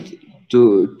need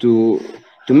to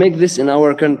make this in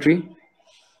our country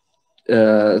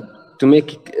to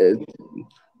make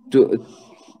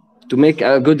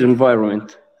a good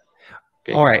environment.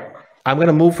 Okay. All right, I'm going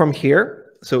to move from here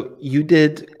So you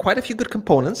did quite a few good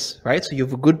components, right? So you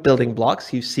have good building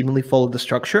blocks. You seemingly followed the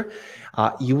structure.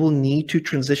 You will need to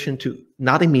transition to,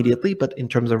 not immediately, but in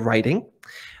terms of writing,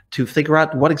 to figure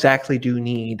out what exactly do you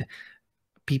need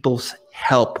people's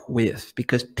help with,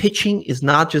 because pitching is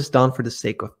not just done for the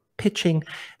sake of pitching.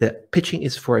 The pitching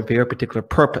is for a very particular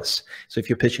purpose. So if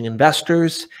you're pitching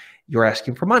investors, you're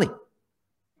asking for money.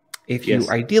 If you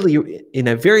ideally, you're in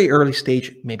a very early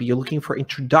stage, maybe you're looking for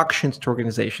introductions to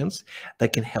organizations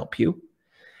that can help you.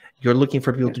 You're looking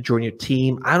for people to join your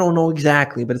team. I don't know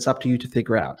exactly, but it's up to you to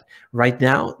figure out. Right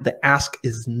now, the ask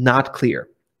is not clear.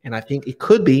 And I think it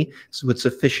could be with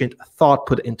sufficient thought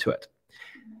put into it.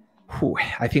 Whew,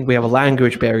 I think we have a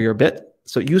language barrier a bit.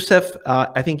 So Youssef,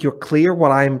 I think you're clear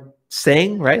what I'm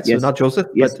saying, right? Yes. So not Joseph.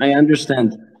 Yes, but I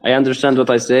understand. I understand what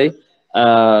I say.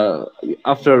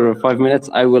 After 5 minutes,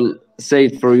 I will say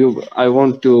it for you. I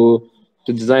want to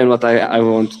design what I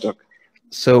want to talk.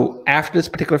 So after this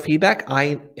particular feedback,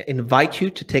 I invite you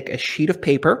to take a sheet of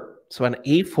paper, so an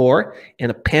A4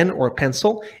 and a pen or a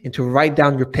pencil, and to write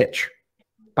down your pitch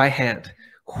by hand.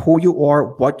 Who you are,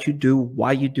 what you do,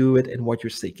 why you do it, and what you're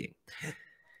seeking.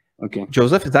 Okay.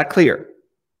 Joseph, is that clear?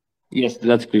 Yes,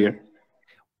 that's clear.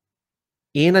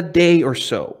 In a day or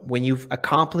so, when you've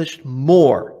accomplished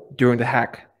more during the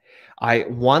hack, I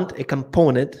want a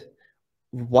component,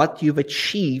 what you've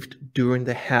achieved during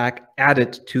the hack,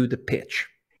 added to the pitch.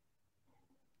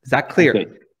 Is that clear? Okay.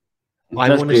 I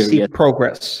want to see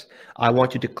progress. I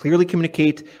want you to clearly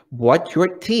communicate what your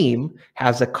team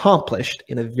has accomplished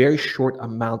in a very short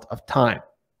amount of time.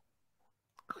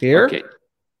 Clear? Okay.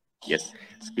 Yes,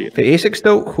 it's clear. The basics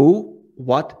though, who,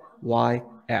 what, why,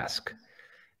 ask.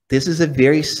 This is a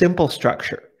very simple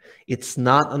structure. It's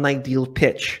not an ideal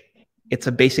pitch. It's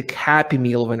a basic happy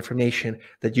meal of information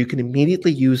that you can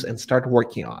immediately use and start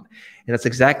working on. And that's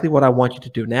exactly what I want you to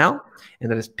do now.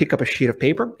 And that is pick up a sheet of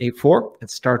paper, A4, and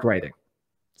start writing.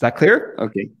 Is that clear?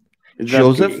 Okay.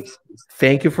 Joseph,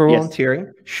 thank you for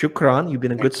volunteering. Shukran, you've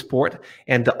been a good sport.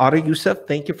 And the other Youssef,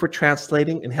 thank you for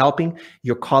translating and helping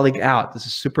your colleague out. This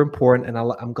is super important, and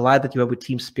I'm glad that you have a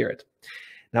team spirit.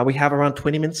 Now we have around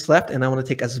 20 minutes left, and I want to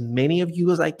take as many of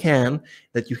you as I can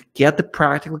that you get the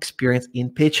practical experience in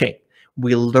pitching.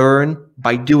 We learn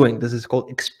by doing. This is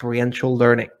called experiential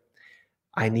learning.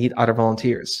 I need other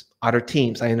volunteers, other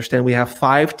teams. I understand we have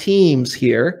 5 teams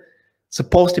here,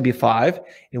 supposed to be 5,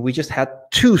 and we just had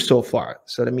 2 so far.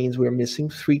 So that means we're missing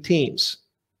 3 teams.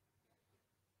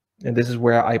 And this is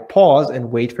where I pause and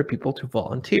wait for people to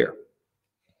volunteer.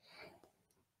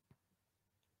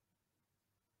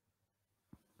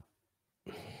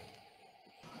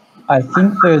 I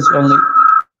think there's only...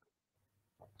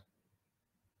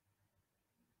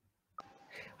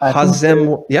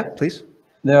 Hazem, yeah, please.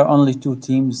 There are only 2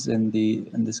 teams in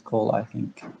this call, I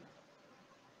think.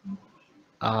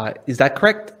 Is that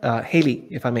correct? Haley,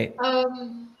 if I may.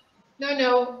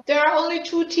 No. There are only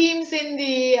 2 teams in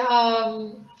the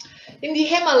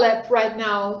HEMAHack right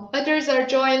now. Others are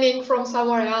joining from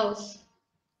somewhere else.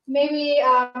 Maybe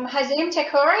Hazim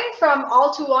Tekori from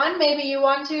All to One. Maybe you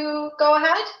want to go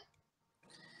ahead?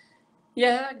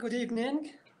 Yeah, good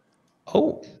evening.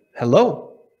 Oh,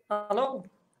 hello. Hello.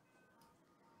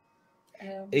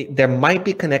 There might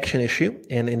be a connection issue,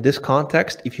 and in this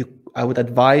context, I would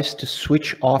advise to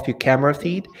switch off your camera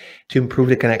feed to improve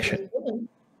the connection.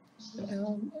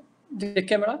 The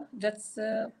camera,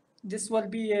 this will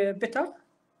be better?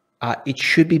 It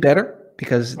should be better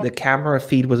because the camera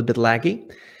feed was a bit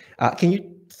laggy. Can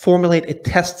you formulate a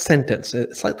test sentence,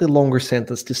 a slightly longer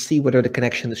sentence, to see whether the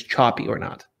connection is choppy or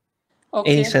not?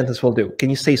 Okay. Any sentence will do.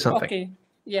 Can you say something? Okay.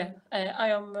 Yeah, I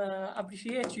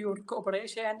appreciate your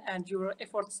cooperation and your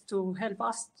efforts to help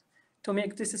us to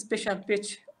make this a special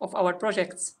pitch of our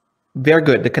projects. Very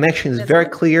good. The connection is very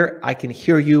clear. I can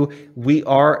hear you. We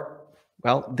are,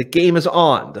 well, the game is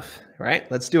on, right?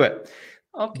 Let's do it.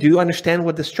 Okay. Do you understand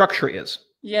what the structure is?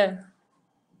 Yeah.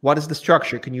 What is the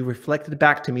structure? Can you reflect it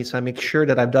back to me so I make sure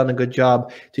that I've done a good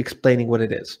job to explaining what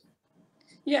it is?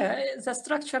 Yeah, the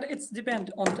structure, it's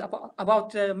depend on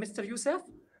about Mr. Youssef.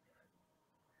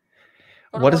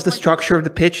 What is the structure of the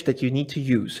pitch that you need to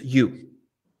use,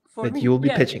 that you will be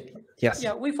pitching? Yes.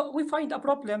 Yeah, we find a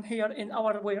problem here in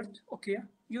our world, okay?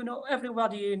 You know,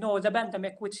 everybody knows the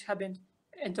pandemic which happened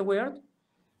in the world.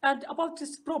 And about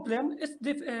this problem, it's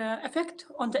the effect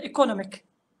on the economic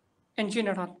in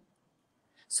general.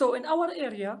 So in our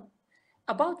area,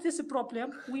 about this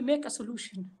problem, we make a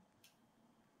solution.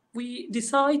 We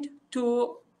decide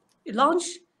to launch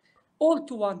all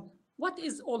to one. What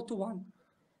is all to one?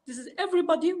 This is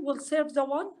everybody will serve the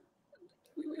one,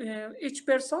 each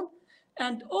person,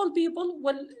 and all people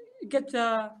will get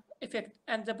the effect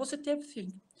and the positive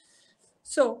thing.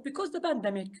 So because the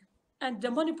pandemic and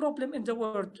the money problem in the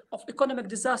world of economic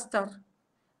disaster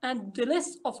and the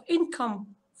less of income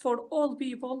for all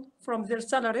people from their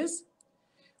salaries,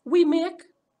 we make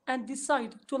and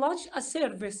decide to launch a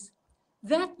service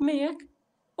that make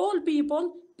all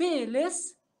people pay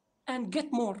less and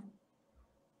get more.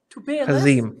 To pay less.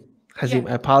 Hazim,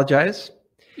 I apologize.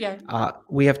 Yeah.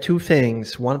 We have two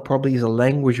things. One probably is a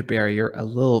language barrier a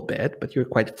little bit, but you're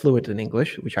quite fluent in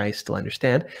English, which I still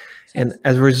understand. Yes. And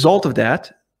as a result of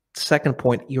that, second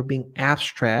point, you're being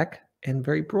abstract and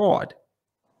very broad.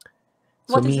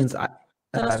 So it means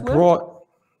broad.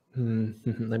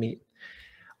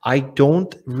 I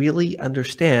don't really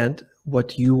understand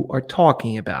what you are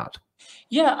talking about.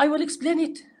 Yeah, I will explain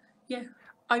it. Yeah,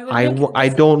 I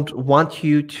don't want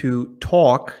you to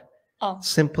talk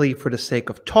simply for the sake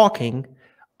of talking.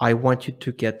 I want you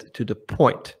to get to the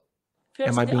point.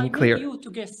 Firstly, am I being clear? You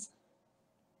to guess.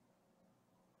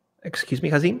 Excuse me,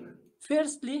 Hazim?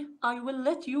 Firstly, I will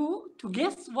let you to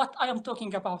guess what I am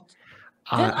talking about.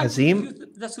 Hazim,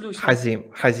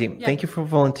 yeah. Thank you for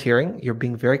volunteering. You're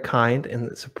being very kind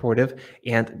and supportive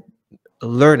and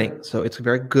learning. So it's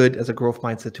very good as a growth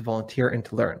mindset to volunteer and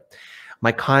to learn.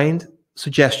 My kind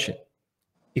suggestion,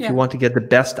 if you want to get the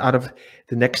best out of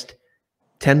the next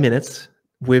 10 minutes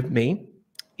with me,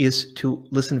 is to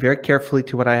listen very carefully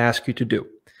to what I ask you to do.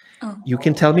 You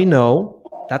can tell me no,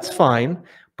 that's fine,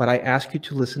 but I ask you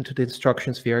to listen to the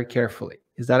instructions very carefully.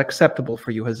 Is that acceptable for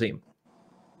you, Hazim?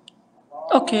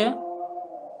 Okay.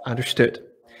 Understood.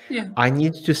 Yeah. I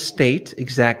need you to state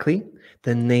exactly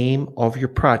the name of your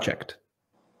project.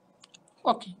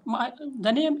 Okay.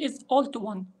 The name is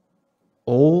All-to-One.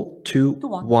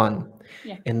 All-to-One.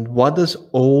 Yeah. And what does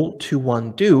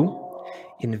All-to-One do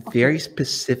in very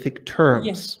specific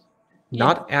terms?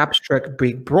 Not abstract,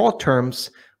 big, broad terms,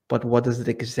 but what does it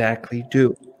exactly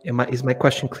do? Is my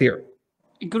question clear?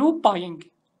 Group buying.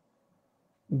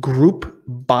 Group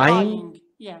buying?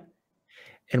 Yeah.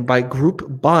 And by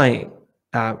group buying,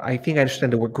 I think I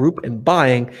understand the word group and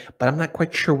buying, but I'm not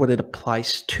quite sure what it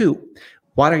applies to.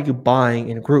 What are you buying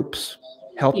in groups?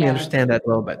 Help me understand that a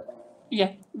little bit.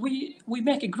 Yeah, we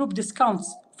make a group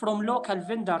discounts from local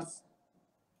vendors.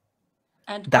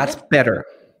 And that's better.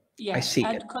 Yeah, I see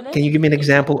it. Can you give me an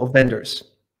example of vendors,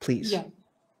 please? Yeah,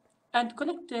 and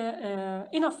collect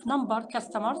enough number of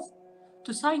customers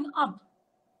to sign up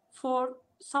for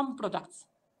some products.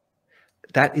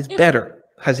 That is better.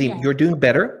 Hazim, you're doing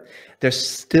better. There's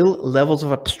still levels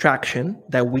of abstraction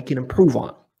that we can improve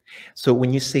on. So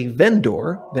when you say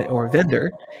vendor or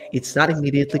vendor, it's not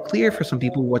immediately clear for some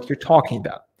people what you're talking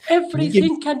about.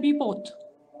 Everything can be bought.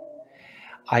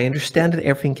 I understand that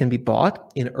everything can be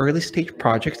bought. In early stage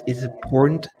projects, it's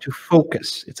important to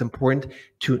focus. It's important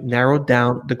to narrow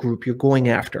down the group you're going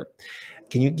after.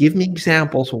 Can you give me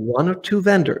examples of one or two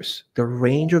vendors, the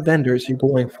range of vendors you're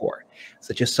going for,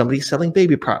 such as somebody selling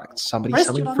baby products, somebody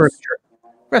selling furniture,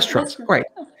 restaurants, right?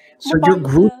 So you're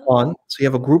Groupon, so you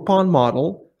have a Groupon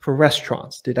model for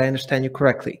restaurants. Did I understand you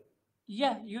correctly?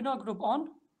 Yeah, you know Groupon?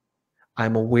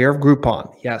 I'm aware of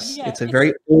Groupon. Yes, it's a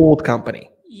very old company.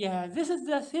 Yeah, this is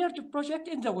the third project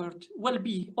in the world, will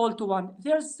be All-to-One.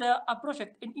 There's a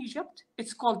project in Egypt.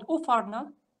 It's called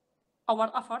Ofarna,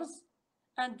 Our Offers.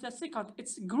 And the second,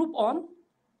 it's Groupon.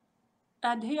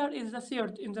 And here is the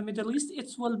third in the Middle East. It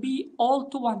will be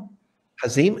All-to-One.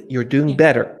 Hazim, you're doing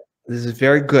better. This is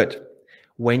very good.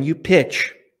 When you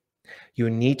pitch, you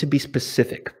need to be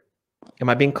specific. Am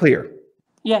I being clear?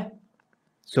 Yeah.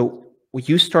 So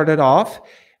you started off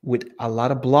with a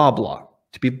lot of blah, blah,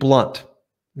 to be blunt,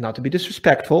 not to be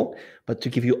disrespectful, but to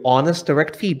give you honest,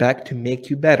 direct feedback to make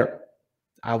you better.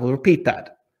 I will repeat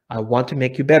that. I want to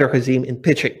make you better, Hazim, in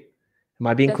pitching. Am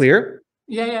I being clear?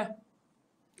 Yeah, yeah.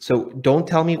 So don't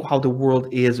tell me how the world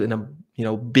is in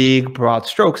a big, broad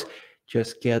strokes.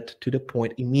 Just get to the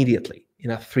point immediately.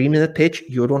 In a 3-minute pitch,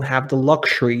 you don't have the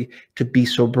luxury to be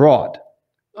so broad.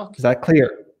 Okay. Is that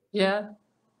clear? Yeah.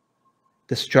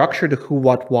 The structure, the who,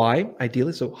 what, why,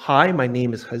 ideally. So, hi, my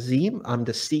name is Hazim. I'm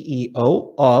the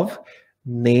CEO of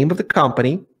name of the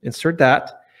company. Insert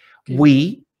that. Okay.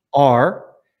 We are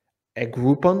a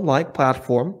Groupon-like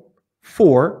platform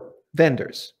for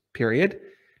vendors, period.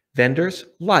 Vendors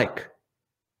like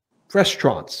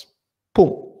restaurants,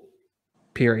 boom,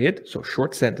 period. So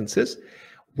short sentences.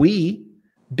 We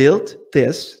built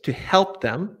this to help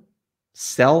them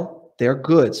sell their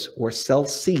goods or sell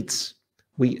seats.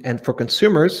 And for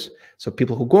consumers, so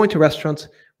people who go into restaurants,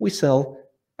 we sell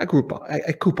a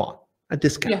coupon, a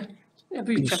discount. Yeah,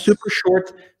 being super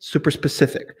short, super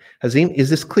specific. Hazim, is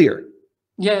this clear?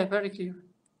 Yeah, very clear.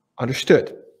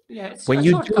 Understood. Yeah, it's when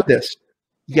you do this,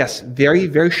 Yes, very,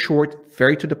 very short,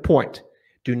 very to the point.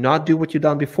 Do not do what you've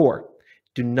done before.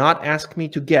 Do not ask me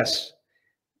to guess,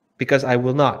 because I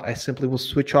will not. I simply will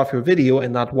switch off your video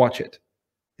and not watch it.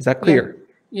 Is that clear?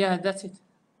 Yeah, that's it.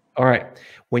 All right.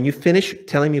 When you finish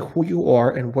telling me who you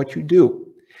are and what you do,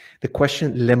 the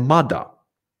question lemada.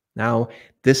 Now,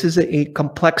 this is a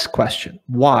complex question.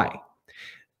 Why?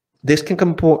 This can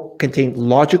contain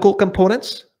logical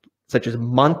components, such as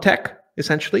mantek,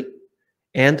 essentially,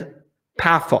 and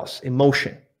pathos,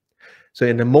 emotion. So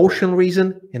an emotional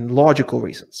reason and logical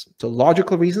reasons. So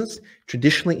logical reasons,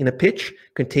 traditionally in a pitch,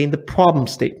 contain the problem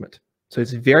statement. So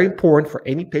it's very important for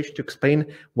any pitch to explain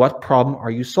what problem are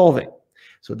you solving.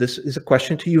 So this is a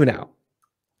question to you now.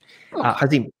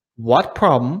 Hazim, what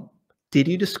problem did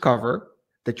you discover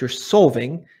that you're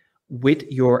solving with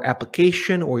your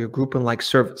application or your group and like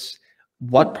service?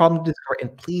 What problem did you discover?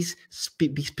 And please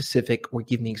be specific or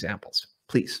give me examples,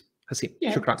 please. Hazim,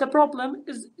 yeah, shukran. the problem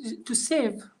is to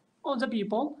save all the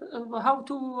people how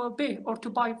to pay or to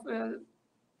buy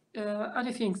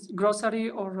anything, grocery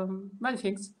or many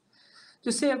things,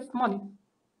 to save money.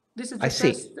 This is the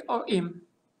first aim.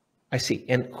 I see.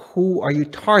 And who are you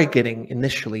targeting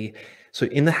initially? So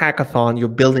in the hackathon, you're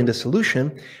building the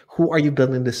solution. Who are you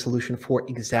building the solution for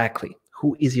exactly?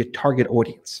 Who is your target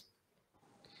audience?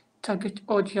 Target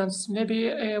audience,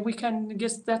 maybe we can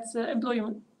guess that's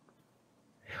employment.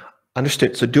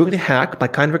 Understood. So during the hack, my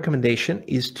kind recommendation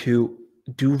is to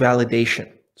do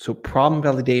validation. So problem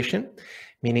validation,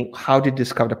 meaning how to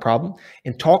discover the problem,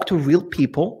 and talk to real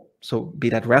people. So be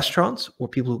that restaurants or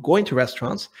people who go into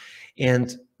restaurants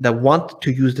and that want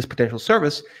to use this potential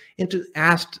service, and to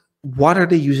ask what are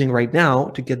they using right now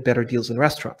to get better deals in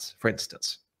restaurants, for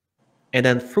instance. And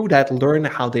then through that, learn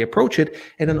how they approach it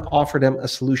and then offer them a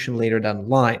solution later down the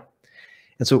line.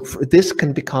 And so this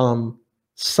can become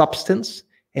substance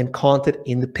and content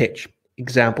in the pitch.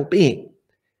 Example being,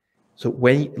 so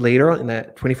when later in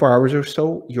that 24 hours or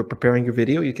so, you're preparing your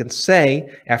video, you can say,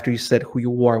 after you said who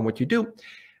you are and what you do,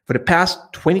 for the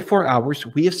past 24 hours,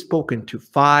 we have spoken to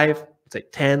 5, say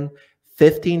 10,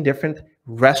 15 different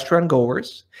restaurant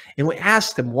goers, and we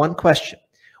asked them one question: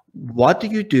 what do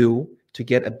you do to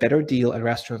get a better deal at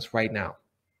restaurants right now?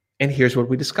 And here's what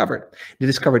we discovered. They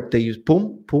discovered they use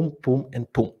boom, boom, boom,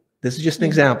 and boom. This is just an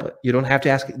example. You don't have to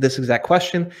ask this exact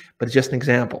question, but it's just an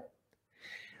example.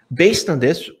 Based on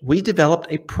this, we developed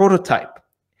a prototype.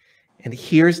 And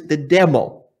here's the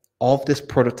demo of this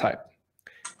prototype.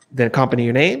 Then accompany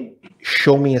your name,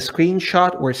 show me a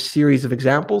screenshot or a series of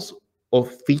examples of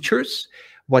features,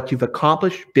 what you've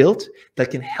accomplished, built,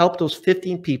 that can help those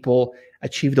 15 people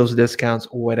achieve those discounts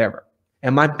or whatever.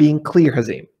 Am I being clear,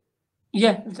 Hazim?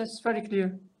 Yeah, that's very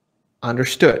clear.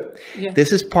 Understood. Yeah.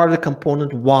 This is part of the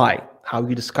component why, how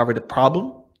you discover the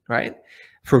problem, right?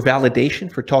 For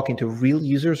validation, for talking to real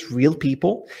users, real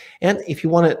people. And if you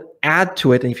want to add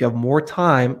to it, and if you have more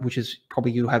time, which is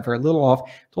probably you have very little of,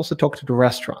 to also talk to the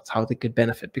restaurants, how they could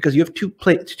benefit. Because you have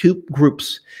two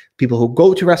groups, people who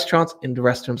go to restaurants and the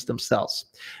restaurants themselves.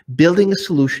 Building a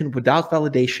solution without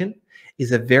validation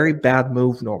is a very bad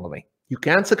move normally. You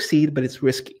can succeed, but it's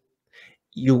risky.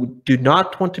 You do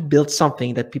not want to build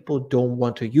something that people don't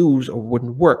want to use or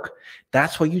wouldn't work.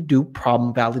 That's why you do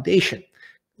problem validation.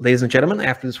 Ladies and gentlemen,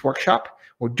 after this workshop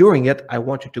or during it, I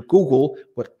want you to Google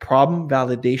what problem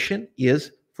validation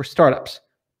is for startups.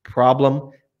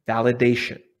 Problem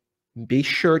validation. Be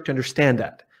sure to understand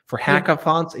that. For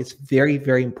hackathons, it's very,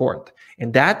 very important.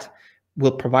 And that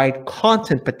will provide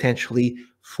content potentially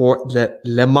for the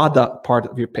lemada part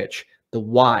of your pitch, the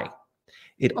why.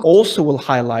 It also will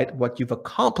highlight what you've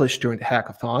accomplished during the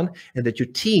hackathon and that your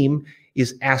team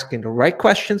is asking the right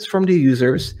questions from the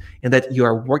users and that you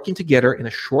are working together in a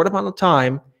short amount of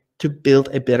time to build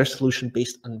a better solution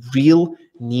based on real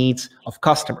needs of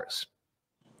customers.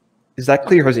 Is that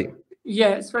clear, Hazim? Yeah,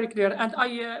 it's very clear. And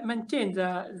I maintain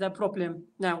the problem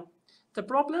now. The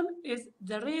problem is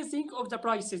the raising of the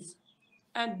prices.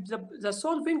 And the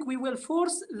solving, we will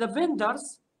force the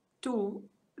vendors to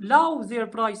lower their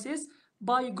prices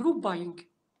by group buying.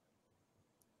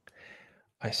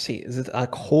 I see. Is it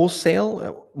like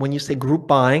wholesale? When you say group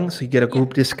buying, so you get a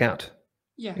group discount?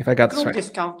 Yeah. If I got this right. Group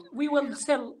discount. We will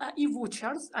sell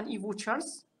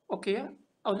e-vouchers, okay,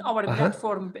 on our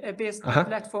platform-based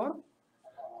platform.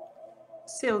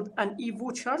 Sell an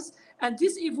e-vouchers, and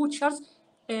these e-vouchers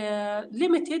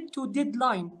limited to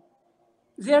deadline.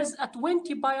 There's a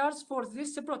 20 buyers for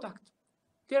this product.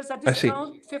 There's a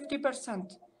discount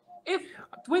 50%. If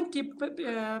 20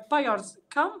 buyers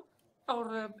come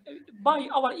or buy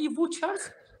our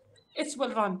e-vouchers, it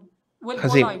will run. Will go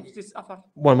live this offer.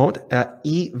 One moment.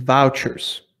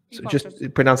 E-vouchers. So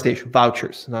just pronunciation,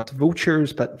 vouchers, not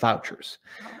vouchers, but vouchers.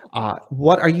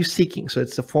 What are you seeking? So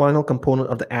it's the final component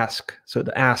of the ask. So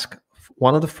the ask,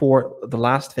 one of the four, the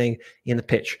last thing in the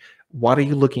pitch. What are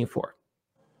you looking for?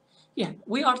 Yeah,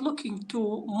 we are looking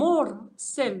to more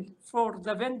sell for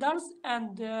the vendors,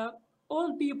 and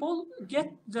all people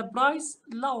get the price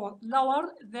lower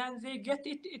than they get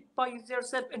it by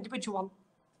themselves individual.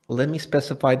 Let me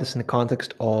specify this in the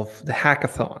context of the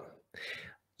hackathon.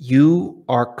 You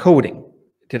are coding.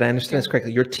 Did I understand this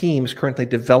correctly? Your team is currently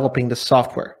developing the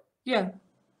software. Yeah,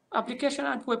 application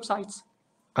and websites.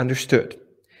 Understood.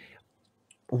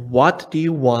 What do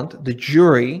you want the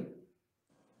jury?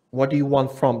 What do you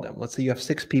want from them? Let's say you have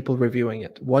 6 people reviewing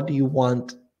it. What do you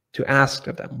want to ask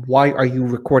of them? Why are you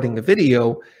recording a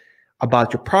video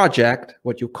about your project,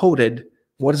 what you coded?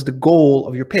 What is the goal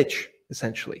of your pitch,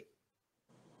 essentially?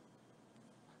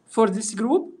 For this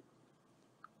group?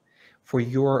 For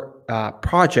your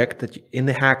project that in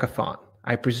the hackathon.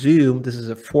 I presume this is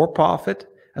a for-profit,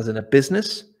 as in a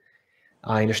business.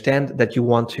 I understand that you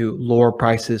want to lower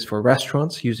prices for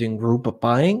restaurants using group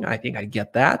buying. I think I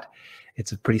get that.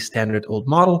 It's a pretty standard old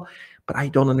model, but I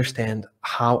don't understand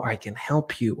how I can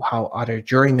help you, how other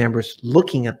jury members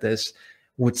looking at this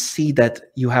would see that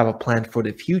you have a plan for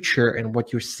the future and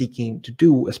what you're seeking to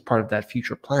do as part of that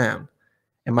future plan.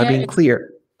 Am I being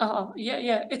clear?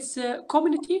 Yeah. It's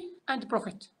community and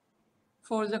profit.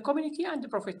 For the community and the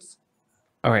profits.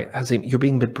 All right, Hazim, you're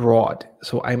being a bit broad.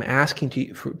 So I'm asking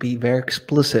you to be very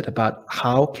explicit about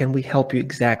how can we help you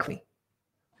exactly?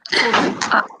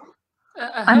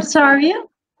 I'm sorry.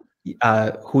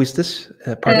 Who is this?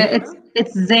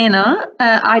 It's Zaina.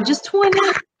 I just want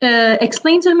to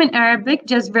explain to him in Arabic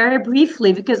just very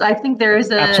briefly because I think there is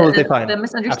a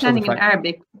misunderstanding in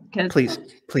Arabic. Please.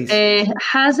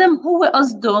 حازم هو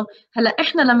قصده هلا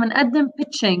احنا لما نقدم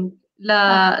pitching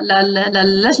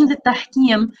للجنة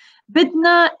التحكيم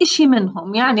بدنا إشي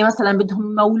منهم، يعني مثلا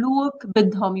بدهم يمولوك،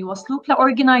 بدهم يوصلوك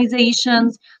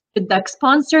لorganizations، بدك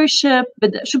sponsorship،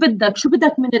 شو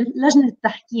بدك من لجنة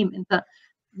التحكيم انت،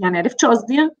 يعني عرفت شو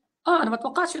قصدي؟ انا ما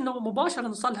توقعتش انه مباشره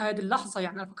نوصل لهذه اللحظه،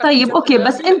 يعني طيب اوكي،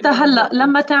 بس انت هلا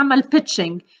لما تعمل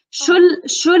pitching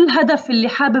شو الهدف اللي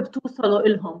حابب توصله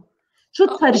لهم؟ شو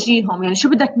تفرجيهم؟ يعني شو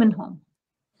بدك منهم؟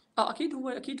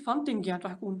 اكيد funding، يعني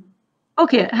راح يكون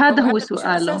اوكي هذا هو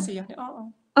سؤاله. اساسي يعني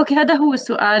اوكي هذا هو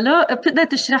سؤاله، بتقدر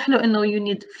تشرح له انه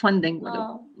you need funding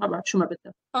ولا ما بعرف شو ما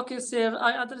بدك. Okay, sir,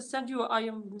 I understand you. I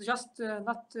am just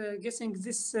not guessing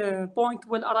this point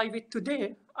will arrive it today.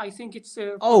 I think it's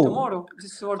tomorrow.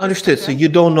 Understood. So you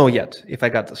don't know yet, if I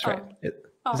got this right.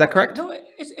 Is that correct? No,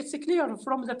 it's clear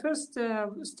from the first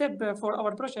step for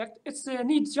our project. It's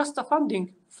needs just a funding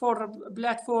for a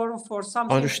platform, for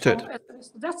something. Understood.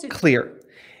 That's it. Clear.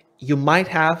 You might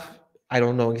have, I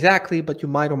don't know exactly, but you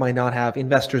might or might not have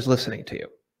investors listening to you.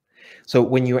 So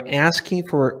when you're asking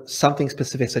for something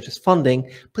specific, such as funding,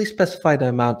 please specify the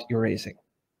amount you're raising.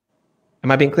 Am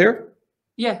I being clear?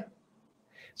 Yeah.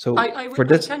 So I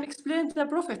can explain the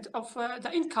profit of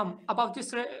the income about this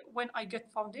when I get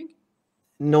funding.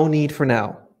 No need for now,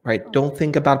 right? Don't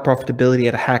think about profitability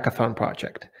at a hackathon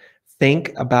project. Think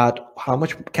about how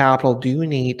much capital do you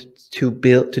need to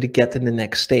build to get to the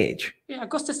next stage. Yeah,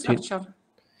 cost structure.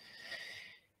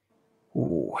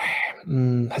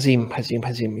 Hazim,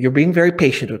 you're being very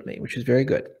patient with me, which is very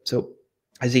good. So,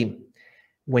 Hazim,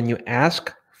 when you ask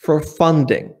for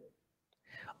funding,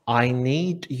 I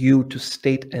need you to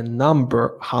state a number.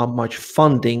 How much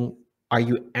funding are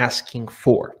you asking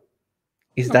for?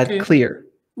 Is that clear?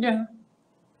 Yeah.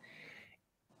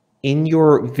 In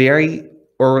your very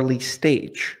early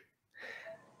stage,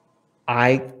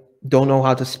 I don't know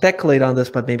how to speculate on this,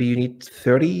 but maybe you need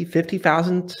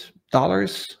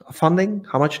 $50,000 of funding.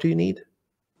 How much do you need?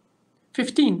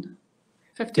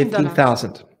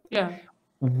 15,000. Yeah.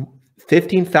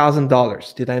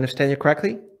 $15,000. Did I understand you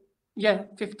correctly? Yeah,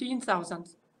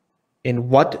 15,000. And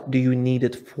what do you need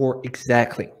it for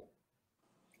exactly?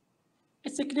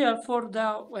 It's clear for the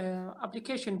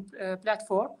application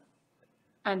platform,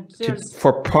 and there's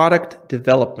for product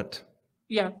development.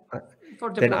 Yeah.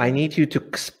 Then I need you to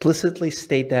explicitly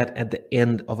state that at the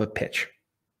end of a pitch.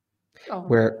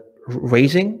 We're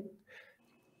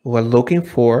looking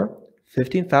for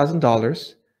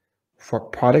 $15,000 for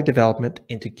product development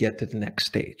and to get to the next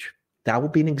stage. That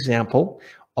would be an example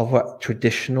of a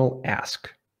traditional ask.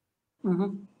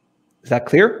 Is that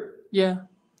clear? Yeah.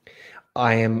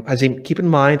 Azim, keep in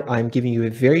mind, I'm giving you a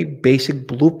very basic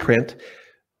blueprint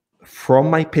from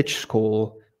my pitch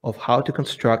school of how to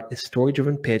construct a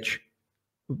story-driven pitch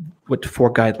with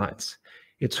 4 guidelines.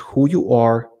 It's who you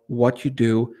are, what you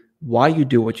do, why you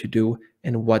do what you do,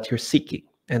 and what you're seeking.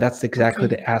 And that's exactly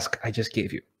Okay. the ask I just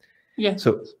gave you. Yeah.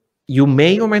 So you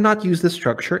may or may not use this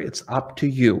structure. It's up to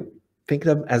you. Think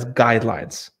of them as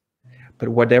guidelines. But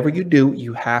whatever you do,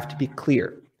 you have to be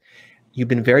clear. You've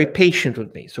been very patient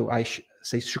with me. So I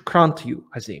say shukran to you,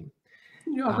 Azim.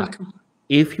 You are welcome.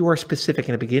 If you are specific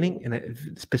in the beginning and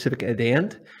specific at the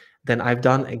end, then I've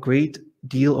done a great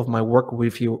deal of my work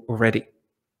with you already.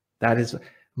 That is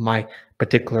my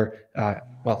particular,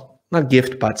 well, not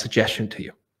gift, but suggestion to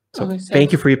you. So Okay,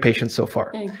 thank you for your patience so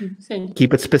far. Thank you. Thank you.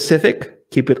 Keep it specific,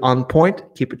 keep it on point,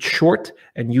 keep it short,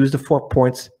 and use the 4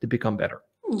 points to become better.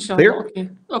 Inshallah. Clear? Okay.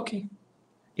 Okay.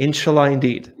 Inshallah,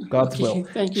 indeed. God's Okay, will.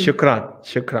 thank you. Shukran.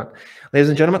 Shukran. Ladies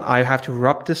and gentlemen, I have to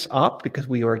wrap this up because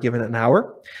we were given an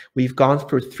hour. We've gone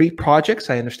through 3 projects.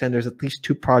 I understand there's at least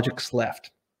 2 projects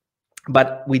left,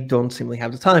 but we don't seemingly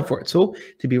have the time for it. So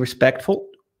to be respectful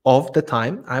of the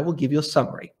time, I will give you a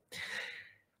summary.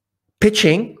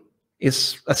 Pitching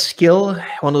is a skill,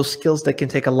 one of those skills that can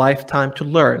take a lifetime to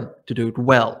learn to do it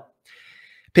well.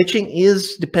 Pitching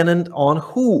is dependent on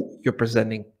who you're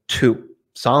presenting to.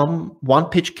 One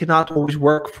pitch cannot always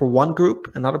work for one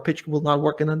group, another pitch will not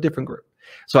work in a different group.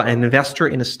 So an investor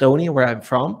in Estonia, where I'm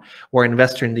from, or an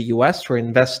investor in the US, or an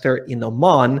investor in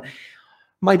Oman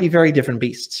might be very different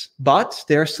beasts, but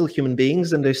they're still human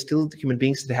beings, and they're still human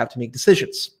beings that have to make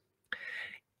decisions.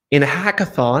 In a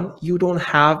hackathon, you don't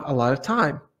have a lot of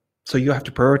time, so you have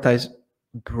to prioritize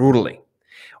brutally.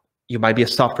 You might be a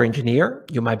software engineer,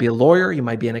 you might be a lawyer, you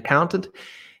might be an accountant.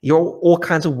 You're all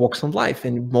kinds of walks of life,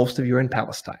 and most of you are in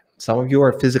Palestine. Some of you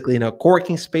are physically in a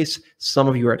co-working space, some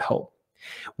of you are at home.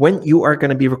 When you are going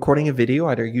to be recording a video,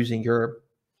 either using your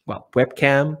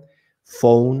webcam,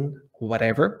 phone,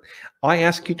 whatever, I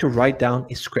ask you to write down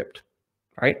a script.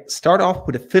 All right, start off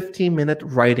with a 15-minute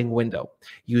writing window.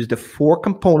 Use the 4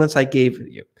 components I gave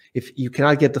you. If you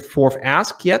cannot get the 4th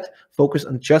ask yet, focus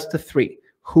on just the 3.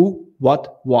 Who,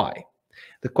 what, why.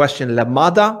 The question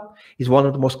lamada is one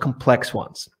of the most complex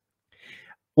ones.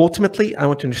 Ultimately, I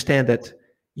want to understand that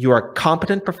you are a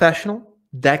competent professional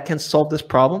that can solve this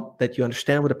problem, that you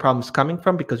understand where the problem is coming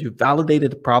from because you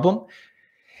validated the problem,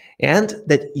 and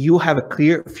that you have a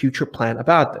clear future plan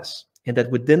about this. And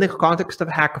that within the context of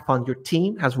a hackathon, your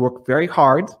team has worked very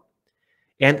hard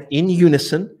and in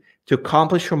unison to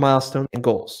accomplish your milestones and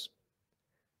goals.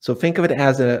 So think of it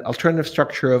as an alternative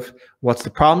structure of what's the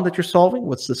problem that you're solving,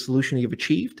 what's the solution you've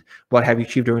achieved, what have you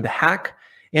achieved during the hack,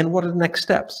 and what are the next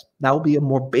steps. That will be a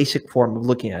more basic form of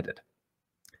looking at it.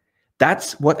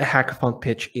 That's what a hackathon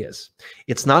pitch is.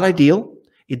 It's not ideal.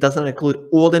 It doesn't include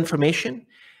all the information,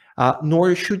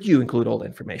 nor should you include all the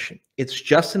information. It's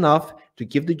just enough to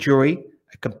give the jury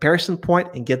a comparison point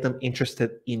and get them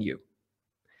interested in you.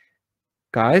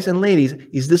 Guys and ladies,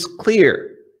 is this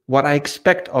clear what I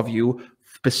expect of you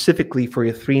specifically for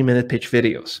your 3-minute pitch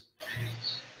videos?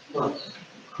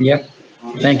 Yeah,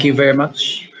 thank you very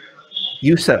much.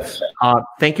 Yusuf,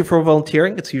 thank you for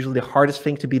volunteering. It's usually the hardest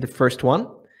thing to be the first one.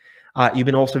 You've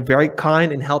been also very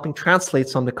kind in helping translate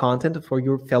some of the content for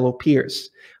your fellow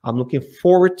peers. I'm looking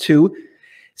forward to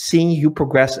seeing you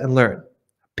progress and learn.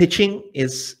 Pitching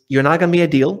is, you're not going to be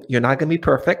ideal, you're not going to be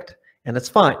perfect, and that's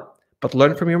fine. But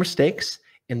learn from your mistakes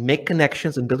and make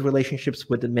connections and build relationships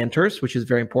with the mentors, which is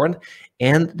very important,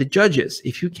 and the judges,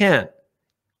 if you can.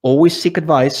 Always seek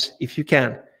advice if you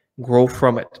can. Grow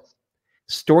from it.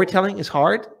 Storytelling is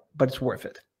hard, but it's worth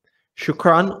it.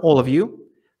 Shukran, all of you.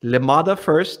 Lemada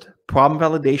first, problem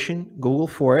validation, Google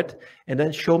for it, and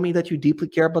then show me that you deeply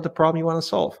care about the problem you want to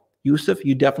solve. Yusuf,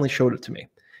 you definitely showed it to me.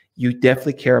 You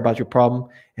definitely care about your problem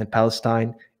and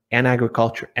Palestine and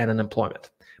agriculture and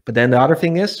unemployment. But then the other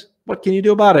thing is, what can you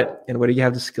do about it? And whether you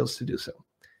have the skills to do so.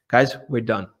 Guys, we're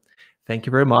done. Thank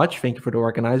you very much. Thank you for the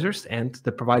organizers and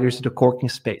the providers of the co-working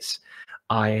space.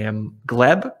 I am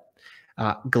Gleb,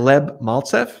 Gleb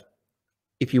Maltsev.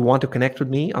 If you want to connect with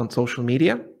me on social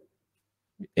media,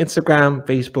 Instagram,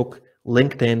 Facebook,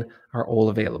 LinkedIn are all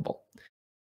available.